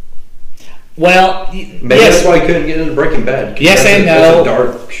 Well, Maybe yes, that's why I couldn't get into Breaking Bad. 'Cause Yes that's and that's no. a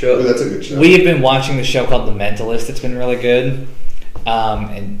dark show. Ooh, that's a good show. we have been watching the show called The Mentalist. It's been really good,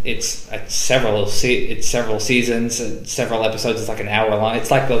 and it's several seasons, several episodes. It's like an hour long. It's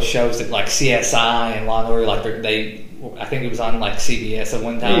like those shows that like CSI and Law and Order. Like I think it was on like CBS at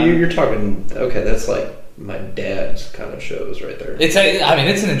one time. You're talking. Okay, that's like my dad's kind of shows right there. It's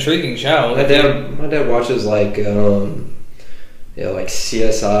an intriguing show. My dad watches like like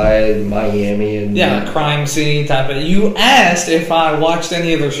CSI, Miami, and crime scene type of. You asked if I watched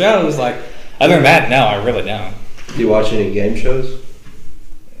any of their shows. Like other than that, no, I really don't. Do you watch any game shows?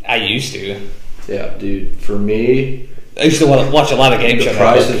 I used to. Yeah, dude. For me, I used to watch a lot of game The shows.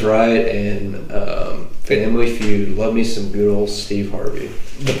 Price is Right and Family Feud. Love me some good old Steve Harvey.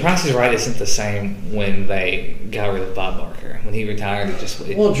 The Price is Right isn't the same when they got rid of Bob Barker. When he retired, it just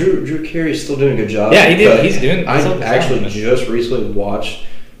went. Well, Drew Carey's still doing a good job. Yeah, he did. but He's doing. I he's on the actually side. just recently watched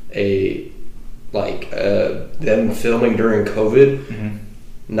them filming during COVID. Mhm.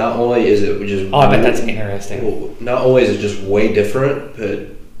 Not only is it just Oh, I bet that's interesting. well, not only is it just way different, but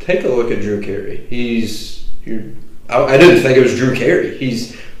take a look at Drew Carey. I didn't think it was Drew Carey.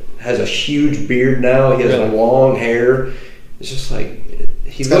 Has a huge beard now. He has Really? long hair. It's just like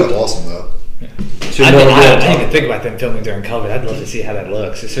he It's kind of looked. awesome though. to I know didn't that- even think about them filming during COVID. I'd love to see how that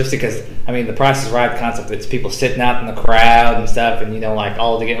looks. Especially because, The Price is Right concept. It's people sitting out in the crowd and stuff, and like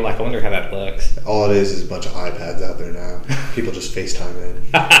all together. Like, I wonder how that looks. All it is a bunch of iPads out there now. People just FaceTime in.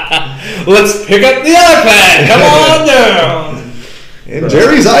 Let's pick up the iPad. Come on down. And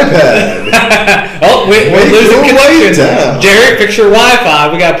Jerry's iPad. Oh, we're Wait, losing go way connection. down. Jerry, fix your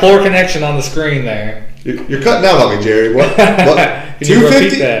Wi-Fi. We got poor connection on the screen there. You're cutting out on me, Jerry. What? Can you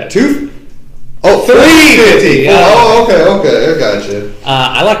repeat that? Oh, 350. Yeah. Oh, okay. I gotcha.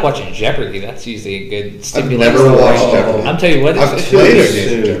 I like watching Jeopardy. That's usually a good I've stimulation. never watched Jeopardy. I'm telling you what. I've It's played too a game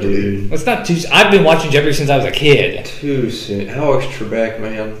soon, of Jeopardy. dude. It's not too. I've been watching Jeopardy since I was a kid. Too soon. Alex Trebek,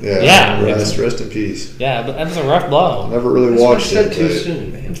 man. Yeah. Rest in peace. Yeah, but that was a rough blow. Never really That's why I watched said it. too but-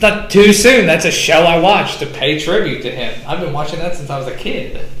 soon, man. It's not too soon. That's a show I watched to pay tribute to him. I've been watching that since I was a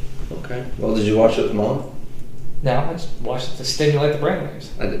kid. Okay. Well, did you watch it with Mom? No, I just watched it to stimulate the brainwaves.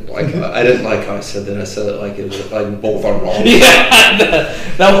 I didn't like how I said that. I said it like it was like both are wrong. Yeah,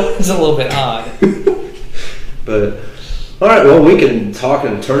 that was a little bit odd. But all right, well, we can talk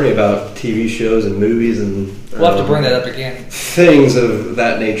and attorney about TV shows and movies and We'll have to bring that up again. things of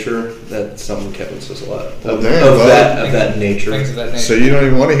that nature. That's something Kevin says a lot of, Well, of damn, bud. that nature. Things of that nature. So you don't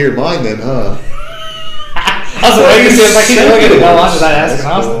even want to hear mine then, huh? I was waiting to see if I could really get it go on without asking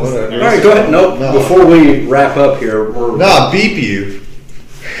That's cool, Austin. whatever. All right, go ahead. Nope. No. Before we wrap up here, we're Nah, beep you.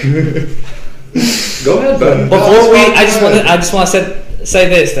 go ahead, bud. Before we, No, I just want to say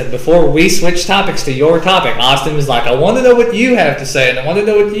this, that before we switch topics to your topic, Austin was like, I want to know what you have to say, and I want to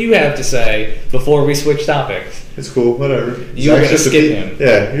know what you have to say before we switch topics. It's cool, whatever. You were Zach's gonna just a skip pe- him.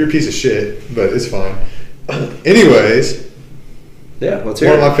 Yeah, you're a piece of shit, but it's fine. Anyways, Yeah, let's one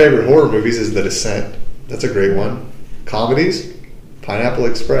hear of my it. favorite horror movies is The Descent. That's a great one. Comedies, Pineapple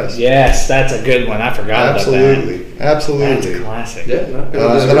Express. Yes, that's a good one. I forgot about that. Absolutely, That's absolutely. a classic. Yeah, not good.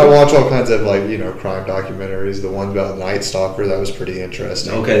 And then I watch all kinds of crime documentaries. The one about Night Stalker, that was pretty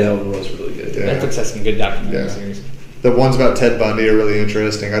interesting. Okay, that one was really good. Yeah. Netflix has some good documentary Yeah. series. The ones about Ted Bundy are really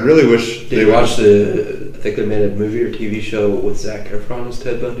interesting. I really wish Did you watch I think they made a movie or TV show with Zac Efron as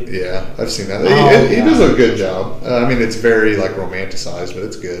Ted Bundy? Yeah, I've seen that. Oh, He yeah. does a good job. I mean, it's very romanticized, but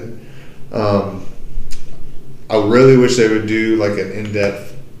it's good. I really wish they would do like an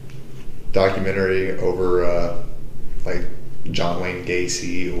in-depth documentary over like John Wayne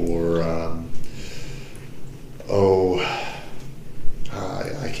Gacy or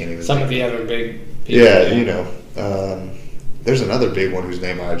I can't even. Some think of the other big people. Yeah, there's another big one whose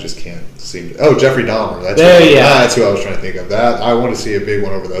name I just can't seem to. Oh, Jeffrey Dahmer. That's who I was trying to think of. That I want to see a big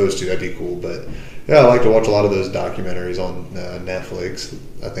one over those two. That'd be cool. But yeah, I like to watch a lot of those documentaries on Netflix.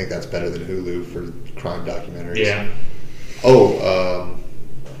 I think that's better than Hulu for crime documentaries. Yeah.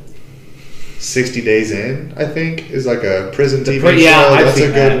 60 Days In, I think, is like a prison TV yeah, show. I've That's a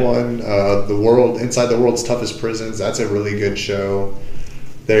seen good that. one. Inside the World's Toughest Prisons. That's a really good show.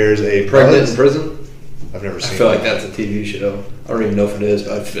 There's a Pregnant in Prison? I've never I seen. feel like that. that's a TV show. I don't even know if it is,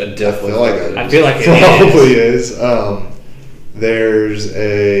 but I definitely I feel like it I is. feel like it Probably is. is. There's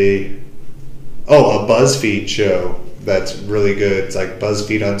a BuzzFeed show that's really good. It's like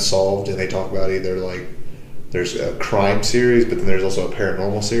BuzzFeed Unsolved, and they talk about either like there's a crime series, but then there's also a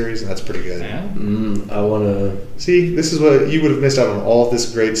paranormal series, and that's pretty good. Yeah. I want to. See, this is what you would have missed out on all of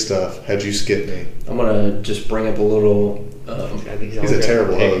this great stuff had you skipped me. I'm gonna just bring up a little. He's a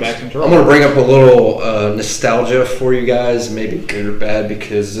terrible host. I'm gonna bring up a little nostalgia for you guys, maybe good or bad,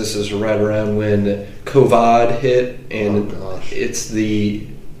 because this is right around when COVID hit, and Oh, gosh. it's the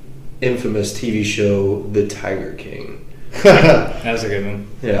infamous TV show The Tiger King. That was a good one.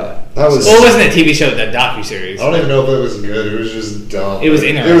 Yeah, That was. Well, it wasn't a TV show, the docuseries. I don't even know if it was good. It was just dumb. It was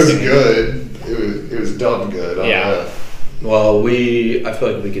It was interesting. good. It was dumb good. I don't Yeah. know. well, I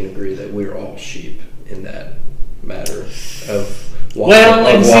feel like we can agree that we're all sheep in that matter of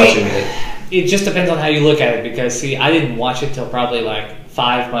watching it. It just depends on how you look at it, because see, I didn't watch it till probably like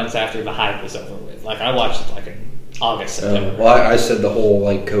 5 months after the hype was over with. Like I watched it like in August, September. Well, I said the whole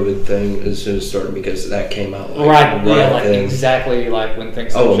like COVID thing as soon as it started because that came out like, Right, yeah, like then. exactly like when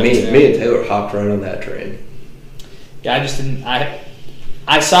things. Oh, started me shutting down. and Taylor hopped right on that train. Yeah, I just didn't.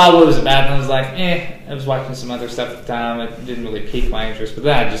 I saw what it was about, and I was like, I was watching some other stuff at the time. It didn't really pique my interest, but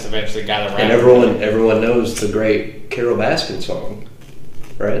then I just eventually got around. And to it. everyone knows the great Carol Baskin song,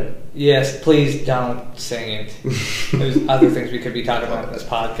 right? Yes, please don't sing it. There's other things we could be talking about in this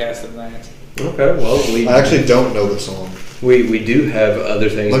podcast than that. Okay, well I actually don't know the song. we do have other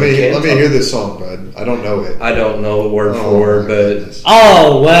things. Let we me can talk- hear this song, bud. I don't know it. I don't know the word Oh, for word, my but goodness.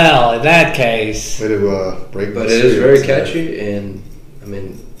 Oh well, in that case, Way to break. but my it is very spirits there. catchy, and I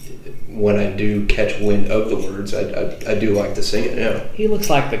mean, when I do catch wind of the words, I do like to sing it. Yeah. he looks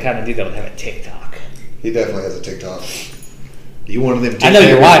like the kind of dude that would have a TikTok. He definitely has a TikTok. You one of them? I know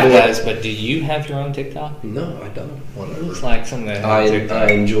your TikTokers, wife boy? does, but do you have your own TikTok? No, I don't. It Whatever. looks like some of the I TikTok.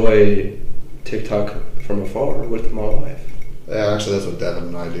 enjoy TikTok from afar with my wife. Yeah, actually, that's what Devin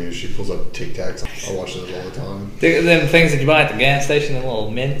and I do. She pulls up Tic Tacs. I watch those all the time. Them things that you buy at the gas station, the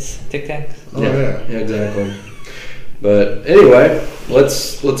little mints, Tic Tacs. Oh yeah. exactly. But anyway,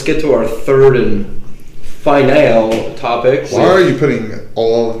 let's get to our third and final topic. Why are you putting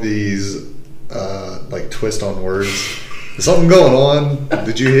all of these like twist on words. Is something going on?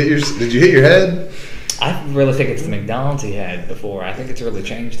 Did you hit your head? I really think it's the McDonald's he had before. I think it's really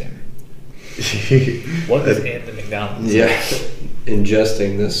changed him. What is in the McDonald's? Yeah,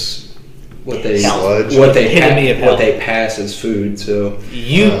 ingesting this what they Sludge. Epitome of what health. they pass as food. So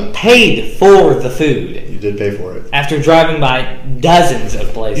You paid for the food You did pay for it. after driving by dozens of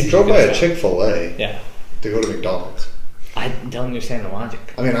places. You drove could by a stop. Chick-fil-A Yeah. to go to McDonald's. I don't understand the logic.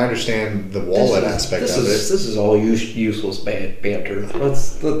 I mean, I understand the wallet aspect this of is, it. This is all useless banter.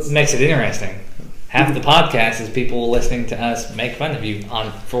 Let's It makes it interesting. Half the podcast is people listening to us make fun of you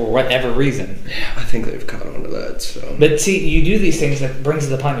for whatever reason. I think they've caught on to that. So But see, you do these things that brings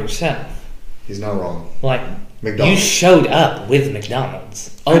it upon yourself. He's not wrong. Like, McDonald's. you showed up with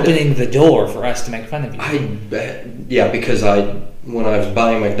McDonald's, opening the door for us to make fun of you. I bet, yeah, because when I was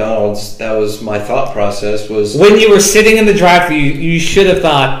buying McDonald's, that was my thought process was When you were sitting in the drive-thru, you should have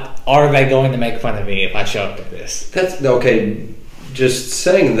thought, are they going to make fun of me if I show up with this? that's okay. Just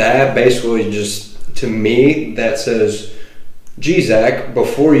saying that basically just to me that says, "Gee, Zach,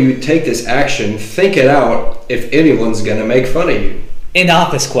 before you take this action, think it out if anyone's gonna make fun of you." An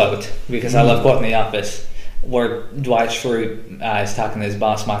Office quote, because I love quoting The Office, where Dwight Schrute is talking to his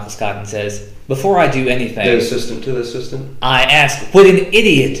boss, Michael Scott, and says, before I do The anything, assistant to the assistant. I ask, would an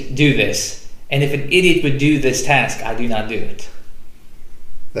idiot do this? And if an idiot would do this task, I do not do it.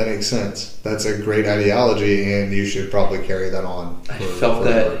 That makes sense. That's a great ideology, and you should probably carry that on. I felt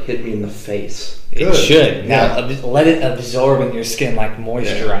that hit me in the face. It Good. should. Now, Yeah. let it absorb in your skin like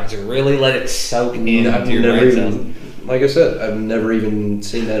moisturizer. Really let it soak in I've into your never brain cells. even, like I said, I've never even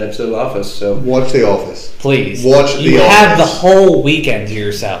seen that episode of Office. So Watch The Office. Please. Watch You The have the Office. whole weekend to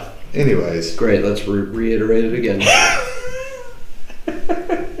yourself. Anyways. great. Let's reiterate it again.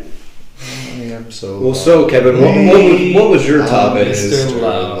 I am so Well, so Kevin, what was your topic? Mr.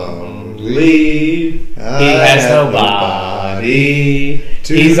 Lonely. He He has nobody.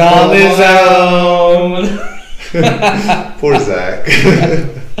 to He's on his call. own. Poor Zach.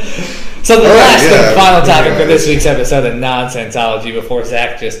 So the All right, last yeah, and final topic for yeah. this week's episode of Nonsensology, before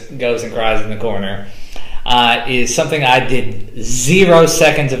Zach just goes and cries in the corner, is something I did 0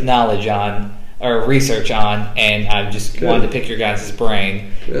 seconds of knowledge on, or research on, and I just Good. wanted to pick your guys'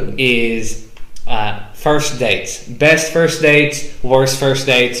 brain, Good. is first dates. Best first dates, worst first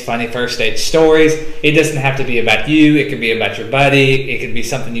dates, funny first date stories. It doesn't have to be about you. It could be about your buddy. It could be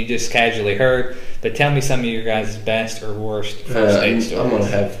something you just casually heard. But tell me some of your guys' best or worst first date I'm stories. going to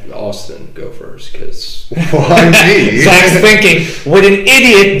have Austin go first because Why me? Zach's thinking, would an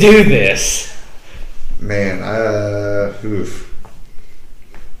idiot do this? Man, oof.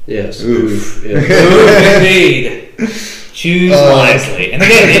 yes, Oof. yeah. Ooh, indeed. Choose wisely. And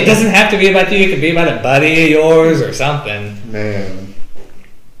again, it doesn't have to be about you. It could be about a buddy of yours or something. Man,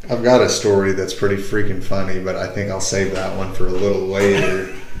 I've got a story that's pretty freaking funny, but I think I'll save that one for a little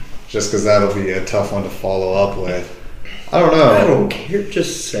later, just because that'll be a tough one to follow up with. I don't know. I don't care.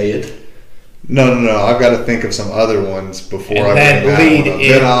 Just say it. No. I've got to think of some other ones before And I then bring that lead one up. in.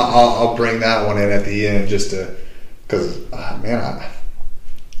 Then I'll bring that one in at the end, just to, because man,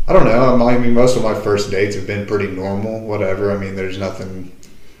 I don't know. I mean, most of my first dates have been pretty normal. Whatever. I mean, there's nothing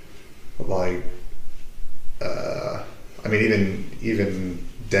like. I mean, even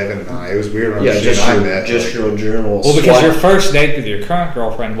Devin and I. It was weird when Yeah, I met. just your general. Well, because swipe. your first date with your current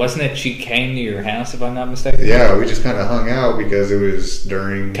girlfriend, wasn't it she came to your house, if I'm not mistaken? Yeah, we just kind of hung out because it was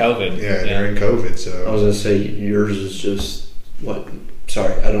during COVID. Yeah, during COVID. I So was gonna say yours is just what?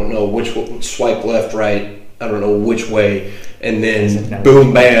 Sorry, I don't know which swipe left, right. I don't know which way, and then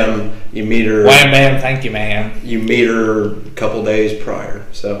boom, bam, you meet her. Wham, bam, thank you, ma'am. You meet her a couple days prior,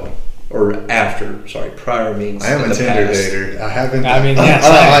 so or after. Sorry, prior means I am in a the Tinder past. dater. I haven't. I mean,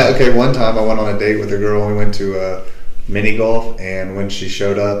 yeah, okay, one time I went on a date with a girl and we went to mini golf, and when she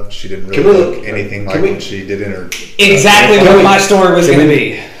showed up, she didn't really Can we- look anything like can we- what she did in her. Exactly Can what we- my story was can going to we-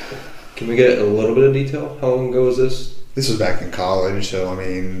 be. Can we get a little bit of detail? How long ago was this? This was back in college, so I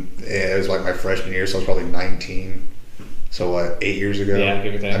mean, it was like my freshman year, so I was probably 19. So what, 8 years ago? Yeah,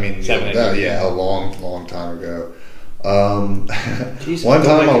 give or take. I mean, 7, 8 years yeah, ago. a long time ago. Jeez, One I feel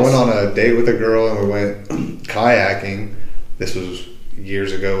time like I went it's- on a date with a girl and we went kayaking. This was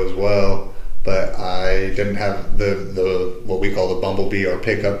years ago as well, but I didn't have the what we call the Bumblebee, our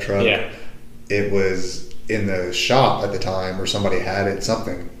pickup truck. Yeah. It was in the shop at the time, or somebody had it,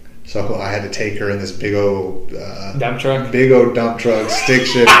 something. So I had to take her in this big old Dump truck? dump truck, stick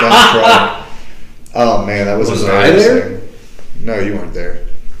shift dump truck. Oh man, that was Was I embarrassing. No, you weren't there.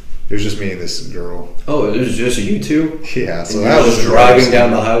 It was just me and this girl. Oh, it was just you two. Yeah, so And that you're was just driving embarrassing.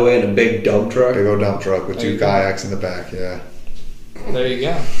 down the highway in a big dump truck. Big old dump truck with There you two go. kayaks in the back. Yeah. There you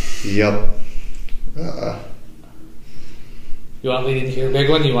go. Yep. You want me to hear a big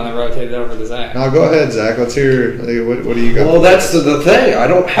one? You want to rotate it over to Zach? No, go ahead, Zach. Let's hear. What do you got? Well, that's the thing. I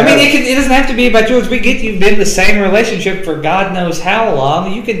don't have... I mean, it doesn't have to be about yours. You've been in the same relationship for God knows how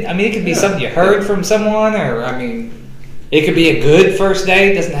long. It could be something you heard from someone, or it could be a good first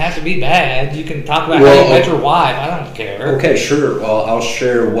date. It doesn't have to be bad. You can talk about how you met your wife. I don't care. Okay, sure. Well, I'll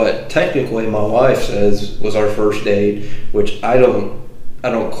share what technically my wife says was our first date, which I don't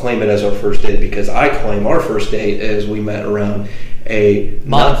claim it as our first date, because I claim our first date as we met around a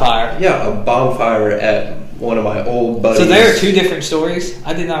bonfire. A bonfire at one of my old buddies. So there are two different stories.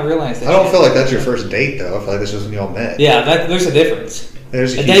 I did not realize that. I don't feel like that's your first date, though. I feel like this was when y'all met. Yeah, there's a difference.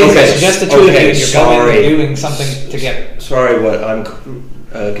 There's a date is just the two of you, and you're going and doing something together. Sorry, what I'm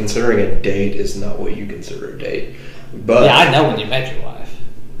considering a date is not what you consider a date. But yeah, I know when you met your wife.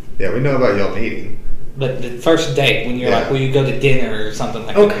 Yeah, we know about y'all meeting. But the first date, when you're like, will you go to dinner or something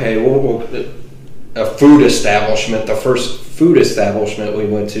like that? Okay, well, a food establishment. The first food establishment we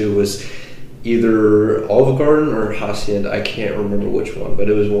went to was either Olive Garden or Hacienda. I can't remember which one, but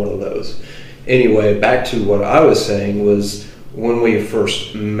it was one of those. Anyway, back to what I was saying was when we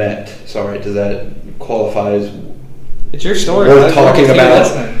first met. Sorry, does that qualify as... It's your story. We're talking about...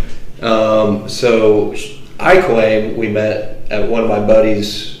 So I claim we met at one of my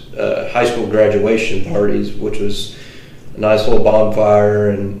buddies' high school graduation parties, which was a nice little bonfire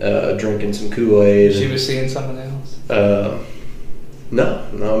and drinking some Kool-Aid. She was seeing someone else? No.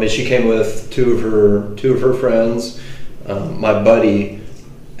 I mean, she came with two of her friends. My buddy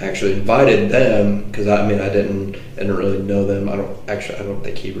actually invited them because I didn't really know them. I don't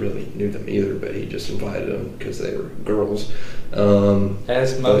think he really knew them either, but he just invited them because they were girls.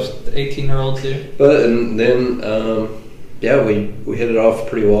 As most 18-year-olds do. But and then we hit it off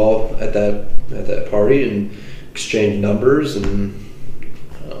pretty well at that party and exchanged numbers and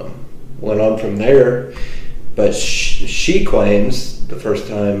went on from there. But she claims the first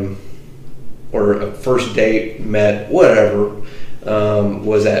time or a first date met whatever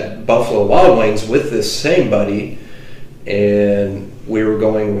was at Buffalo Wild Wings with this same buddy, and we were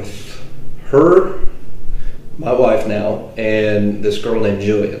going with her, my wife now, and this girl named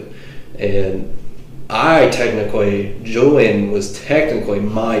Jillian. And Julian was technically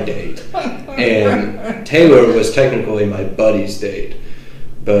my date, and Taylor was technically my buddy's date.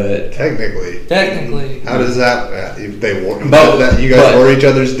 But technically, how does that? You guys were each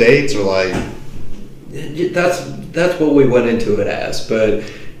other's dates, or like? That's what we went into it as. But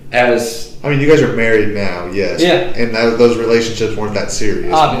as you guys are married now, yes. Yeah. And those relationships weren't that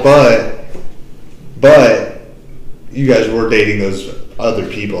serious, obviously. But you guys were dating those other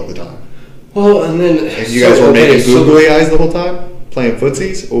people at the time. Well, and you guys were making googly eyes the whole time, playing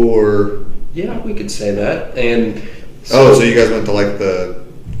footsies, or? Yeah, we could say that. And so you guys went to like the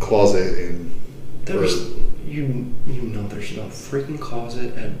closet and there's there's no freaking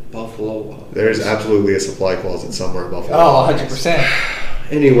closet at Buffalo Wild Wings. There's absolutely a supply closet somewhere at Buffalo. Oh,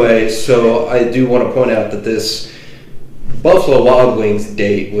 100%. Anyway, so I do want to point out that this Buffalo Wild Wings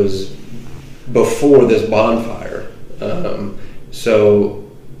date was before this bonfire. So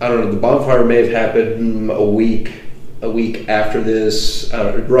I don't know, the bonfire may have happened a week after this,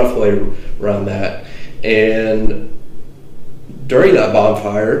 roughly around that. And during that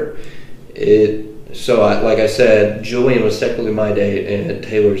bonfire, like I said, Julian was technically my date and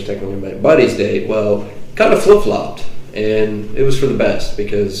Taylor was technically my buddy's date. Well, kind of flip-flopped, and it was for the best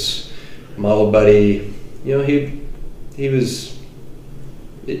because my old buddy, I'll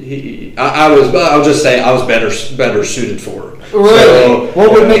just say I was better suited for it. Really? So,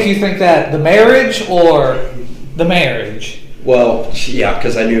 what would make you think that? The marriage or the marriage? Well, yeah,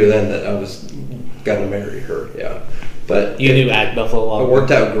 because I knew then that I was going to marry her, yeah. But you knew at Buffalo Wild Wings. It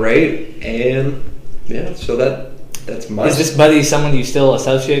worked out great, and yeah, so that's my... Is this buddy someone you still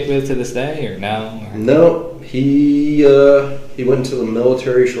associate with to this day, or no? Or? No, he went into the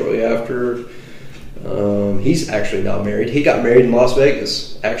military shortly after. He's actually not married. He got married in Las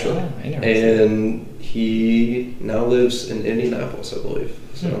Vegas, actually. Oh, interesting. And he now lives in Indianapolis, I believe.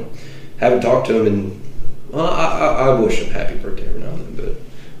 So, haven't talked to him in... Well, I wish him happy birthday every now and then, but...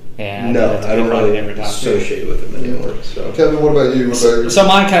 Yeah, no, I don't really associate with him anymore. So. Kevin, what about you? So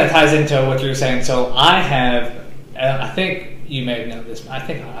mine kind of ties into what you were saying. So I have, I think you may know this. I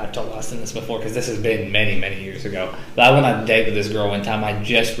think I've told Austin this before because this has been many, many years ago. But I went on a date with this girl one time. I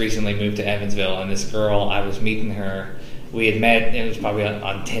just recently moved to Evansville, and this girl, I was meeting her. We had met, it was probably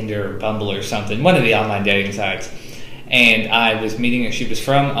on Tinder or Bumble or something, one of the online dating sites. And I was meeting her. She was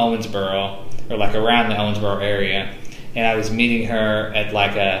from Owensboro, or like around the Owensboro area. And I was meeting her at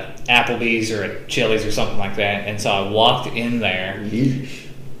like a Applebee's or a Chili's or something like that. And so I walked in there. Yeesh.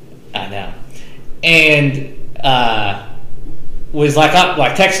 I know. and was like up,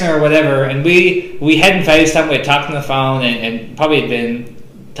 like texting her or whatever, and we hadn't FaceTime. We had talked on the phone and probably had been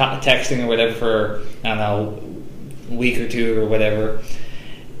texting or whatever for, I don't know, a week or two or whatever.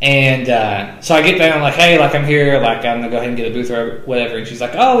 And so I get there and I'm like, hey, like I'm here, like I'm gonna go ahead and get a booth or whatever. And she's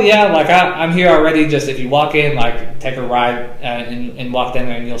like, oh yeah, like I'm here already. Just if you walk in, like take a ride and walk down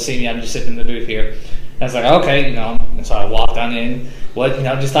there and you'll see me. I'm just sitting in the booth here. And I was like, okay, you know. And so I walked on in.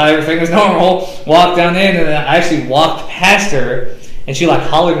 Just thought everything was normal. Walked on in, and then I actually walked past her, and she like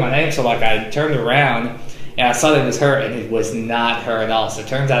hollered my name. So like I turned around and I saw that it was her, and it was not her at all. So it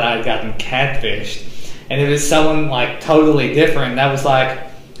turns out I had gotten catfished, and it was someone like totally different. And I was like,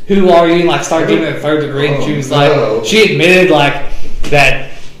 who are you? And like started giving it a third degree, and she was like, she admitted like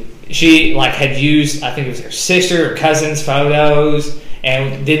that she like had used, I think it was her sister or cousin's photos,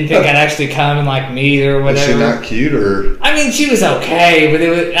 and didn't think I'd actually come and like meet her or whatever. Was she not cute, or? I mean, she was okay, but it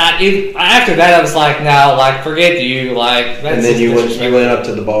was after that I was like, no, like forget you, like. That's and then you went up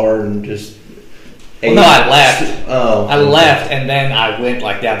to the bar and just. Well, no, I left. I left, and then I went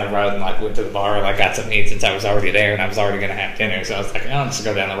like down the road and like went to the bar and like got something to eat since I was already there and I was already gonna have dinner. So I was like, I'll just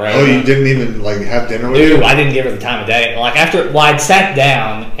go down the road. Oh, you didn't even like have dinner with her? Dude, I didn't give her the time of day. Like after, I'd sat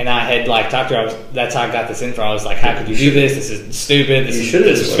down and I had like talked to her. That's how I got this info. I was like, how could you do this? This is stupid. This is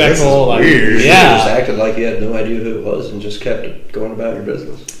disrespectful. Like, this is weird. Yeah, you just acted like you had no idea who it was and just kept going about your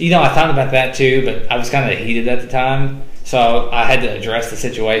business. You know, I thought about that too, but I was kind of heated at the time. So I had to address the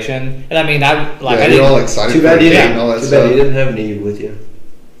situation, and I mean, I you're all excited. Too bad you and all that too stuff. bad you didn't have Neve with you.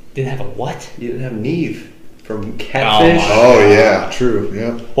 Didn't have a what? You didn't have Neve from Catfish. Oh yeah, true.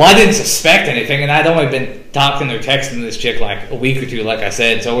 Yeah. Well, I didn't suspect anything, and I'd only been talking or texting this chick like a week or two, like I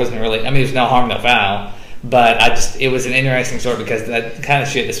said. So it wasn't really. I mean, there's no harm, no foul. But it was an interesting story because that kind of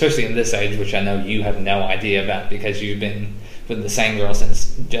shit, especially in this age, which I know you have no idea about because you've been with the same girl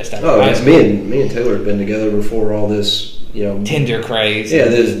since just after high school. Me and Taylor have been together before all this, Tinder craze. Yeah,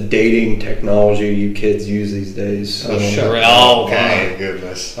 this dating technology you kids use these days. Oh, sure. Oh, Okay. my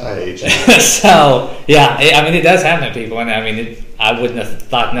goodness. I hate you. So, yeah, I mean, it does happen to people, and I mean, I wouldn't have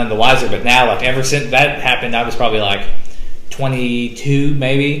thought none the wiser, but now, like, ever since that happened, I was probably, like, 22,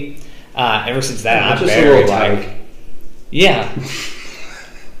 maybe. Ever since that, I'm just very, a little like... Yeah.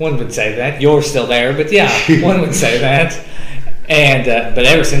 One would say that. You're still there, but yeah, one would say that. And but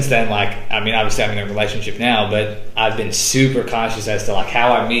ever since then, like, I mean, obviously I'm in a relationship now, but I've been super conscious as to like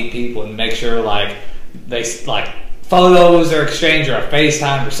how I meet people and make sure like they like photos are exchanged or a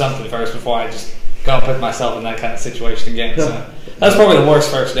FaceTime or something first before I just go and put myself in that kind of situation again. So that's probably the worst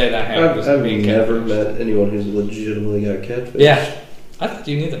first date I had. I've never met anyone who's legitimately got catfish. Yeah. I thought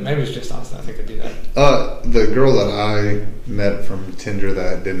you knew that. Maybe it was just Austin. I think I do that. The girl that I met from Tinder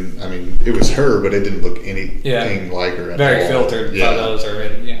that didn't, I mean, it was her, but it didn't look anything like her at all. Very filtered photos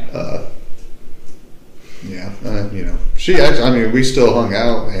already, she actually, I mean, we still hung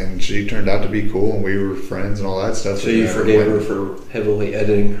out and she turned out to be cool and we were friends and all that stuff. So you forgave her for heavily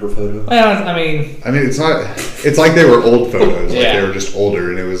editing her photo? Well, I mean, it's like they were old photos. Like they were just older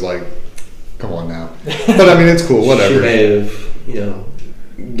and it was like, come on now. But I mean, it's cool, whatever. She may have,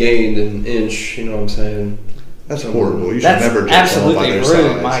 gained an inch, you know what I'm saying? That's horrible. You should never judge someone by their rude.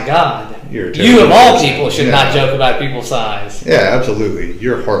 size. My God. You of all people should not joke about people's size. Yeah, absolutely.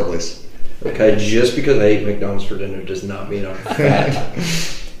 You're heartless. Okay, just because I ate McDonald's for dinner does not mean I'm fat.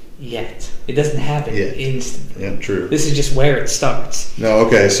 Yet. It doesn't happen instantly. Yeah, true. This is just where it starts. No,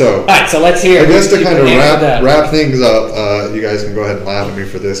 okay, so... Alright, so let's hear... I guess to kind of wrap things up, you guys can go ahead and laugh at me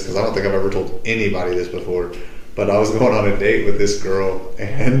for this, because I don't think I've ever told anybody this before. But I was going on a date with this girl,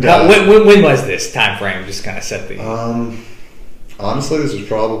 and... when was this time frame? Just kind of set the... honestly, this was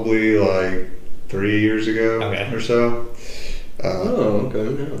probably like 3 years ago or so. Okay.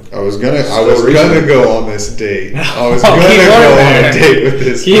 I was gonna go on this date. I was gonna go on a date with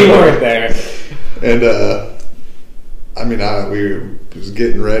this girl. You weren't there. And I mean, we was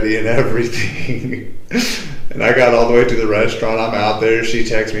getting ready and everything, and I got all the way to the restaurant. I'm out there. She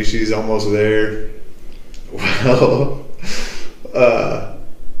texts me she's almost there. Well,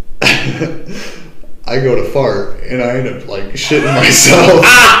 I go to fart and I end up like shitting myself.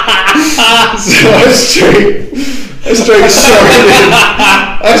 So I straight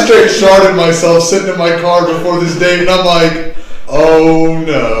sharted myself sitting in my car before this date, and I'm like, oh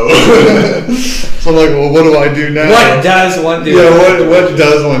no. So I'm like, well, what do I do now? What does one do? Yeah, what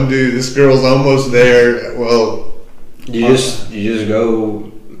does one do? This girl's almost there. Well, you just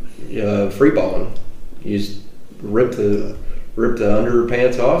go free balling. You just rip the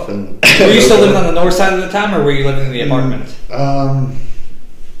underpants off and. Were you still living on the north side at the time, or were you living in the apartment?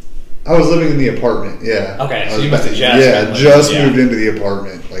 I was living in the apartment. Yeah. Okay, I so was you must have just yeah, moved. just Yeah. moved into the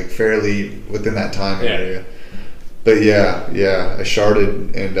apartment, like fairly within that time Yeah. area. But yeah, I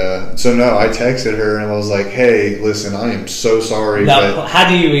sharded, and so no, I texted her and I was like, "Hey, listen, I am so sorry, Now, but how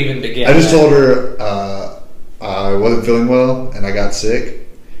do you even begin? I just that? told her I wasn't feeling well and I got sick."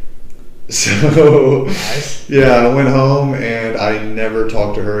 So Nice. yeah, I went home and I never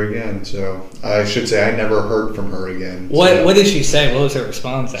talked to her again. So I should say I never heard from her again. So What did she say? What was her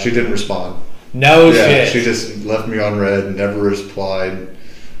response? she didn't respond. No Yeah, shit. she just left me on red, never replied.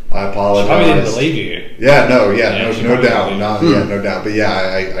 I She apologize. probably didn't believe you. Yeah, no, Yeah, she no probably doubt, didn't no, believe yeah, no doubt. But yeah,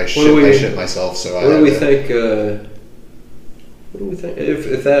 I do we- shit myself. So What do we think? What do we think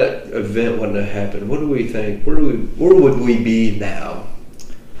if that event wouldn't have happened? What do we think? Where would we be now?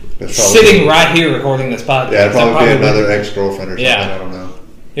 Sitting right here recording this podcast. Yeah, it'd That probably be would- another ex-girlfriend or something. Yeah. I don't know.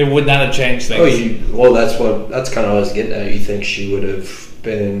 It would not have changed things. Well, that's kind of what I was getting at. You think she would have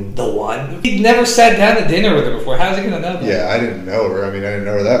been The one? He'd never sat down to dinner with her before. How's he going to know that? Yeah, I didn't know her. I mean, I didn't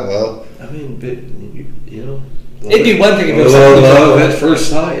know her that well. I mean, but, you know, It'd be one thing if it was love, something love different. at first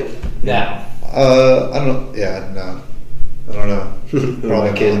sight. No. I don't. Yeah, no, I don't know.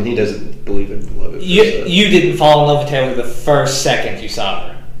 My kid, not. he doesn't believe in love at first You, sight. you didn't fall in love with Taylor the first second you saw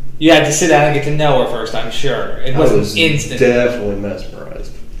her. You had to sit down and get to know her first, I'm sure. It I wasn't was instant. definitely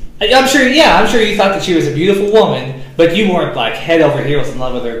mesmerized. I'm sure you thought that she was a beautiful woman, but you weren't like head over heels in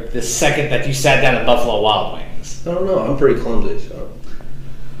love with her the second that you sat down at Buffalo Wild Wings. I don't know. I'm pretty clumsy, so.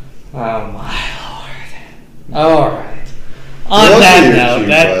 Oh my lord. Alright. On Lucky that you're note, cute,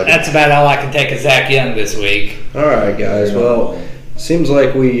 bud. that's about all I can take of Zach Young this week. All right, guys. Well, seems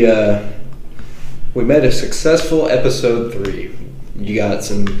like we made a successful episode 3. You got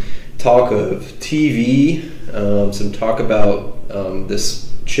some talk of TV, some talk about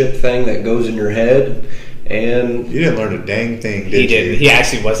this chip thing that goes in your head, and You didn't learn a dang thing, did He you? didn't. He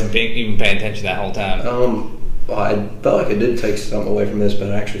actually wasn't even paying attention that whole time. well, I felt like I did take something away from this,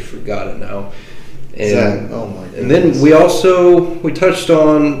 but I actually forgot it now. And, Oh my goodness. and then we touched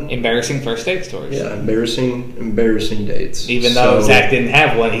on Embarrassing first date stories. embarrassing dates. Even though So, Zach didn't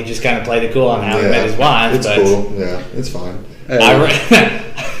have one, he just kind of played it cool on how he met his wife. It's but cool. Yeah, it's fine.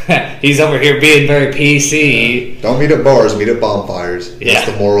 He's over here being very PC, Don't meet at bars, meet at bonfires. Yeah.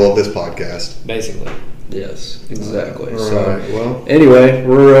 That's the moral of this podcast. basically. Yes, exactly. All So right. Well, anyway,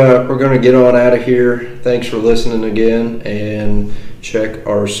 we're gonna get on out of here. Thanks for listening again, and check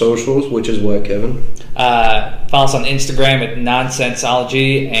our socials, which is what, Kevin? Follow us on Instagram at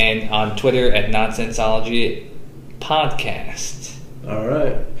Nonsensology and on Twitter at Nonsensology Podcast. All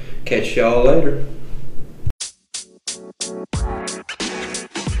right. Catch y'all later.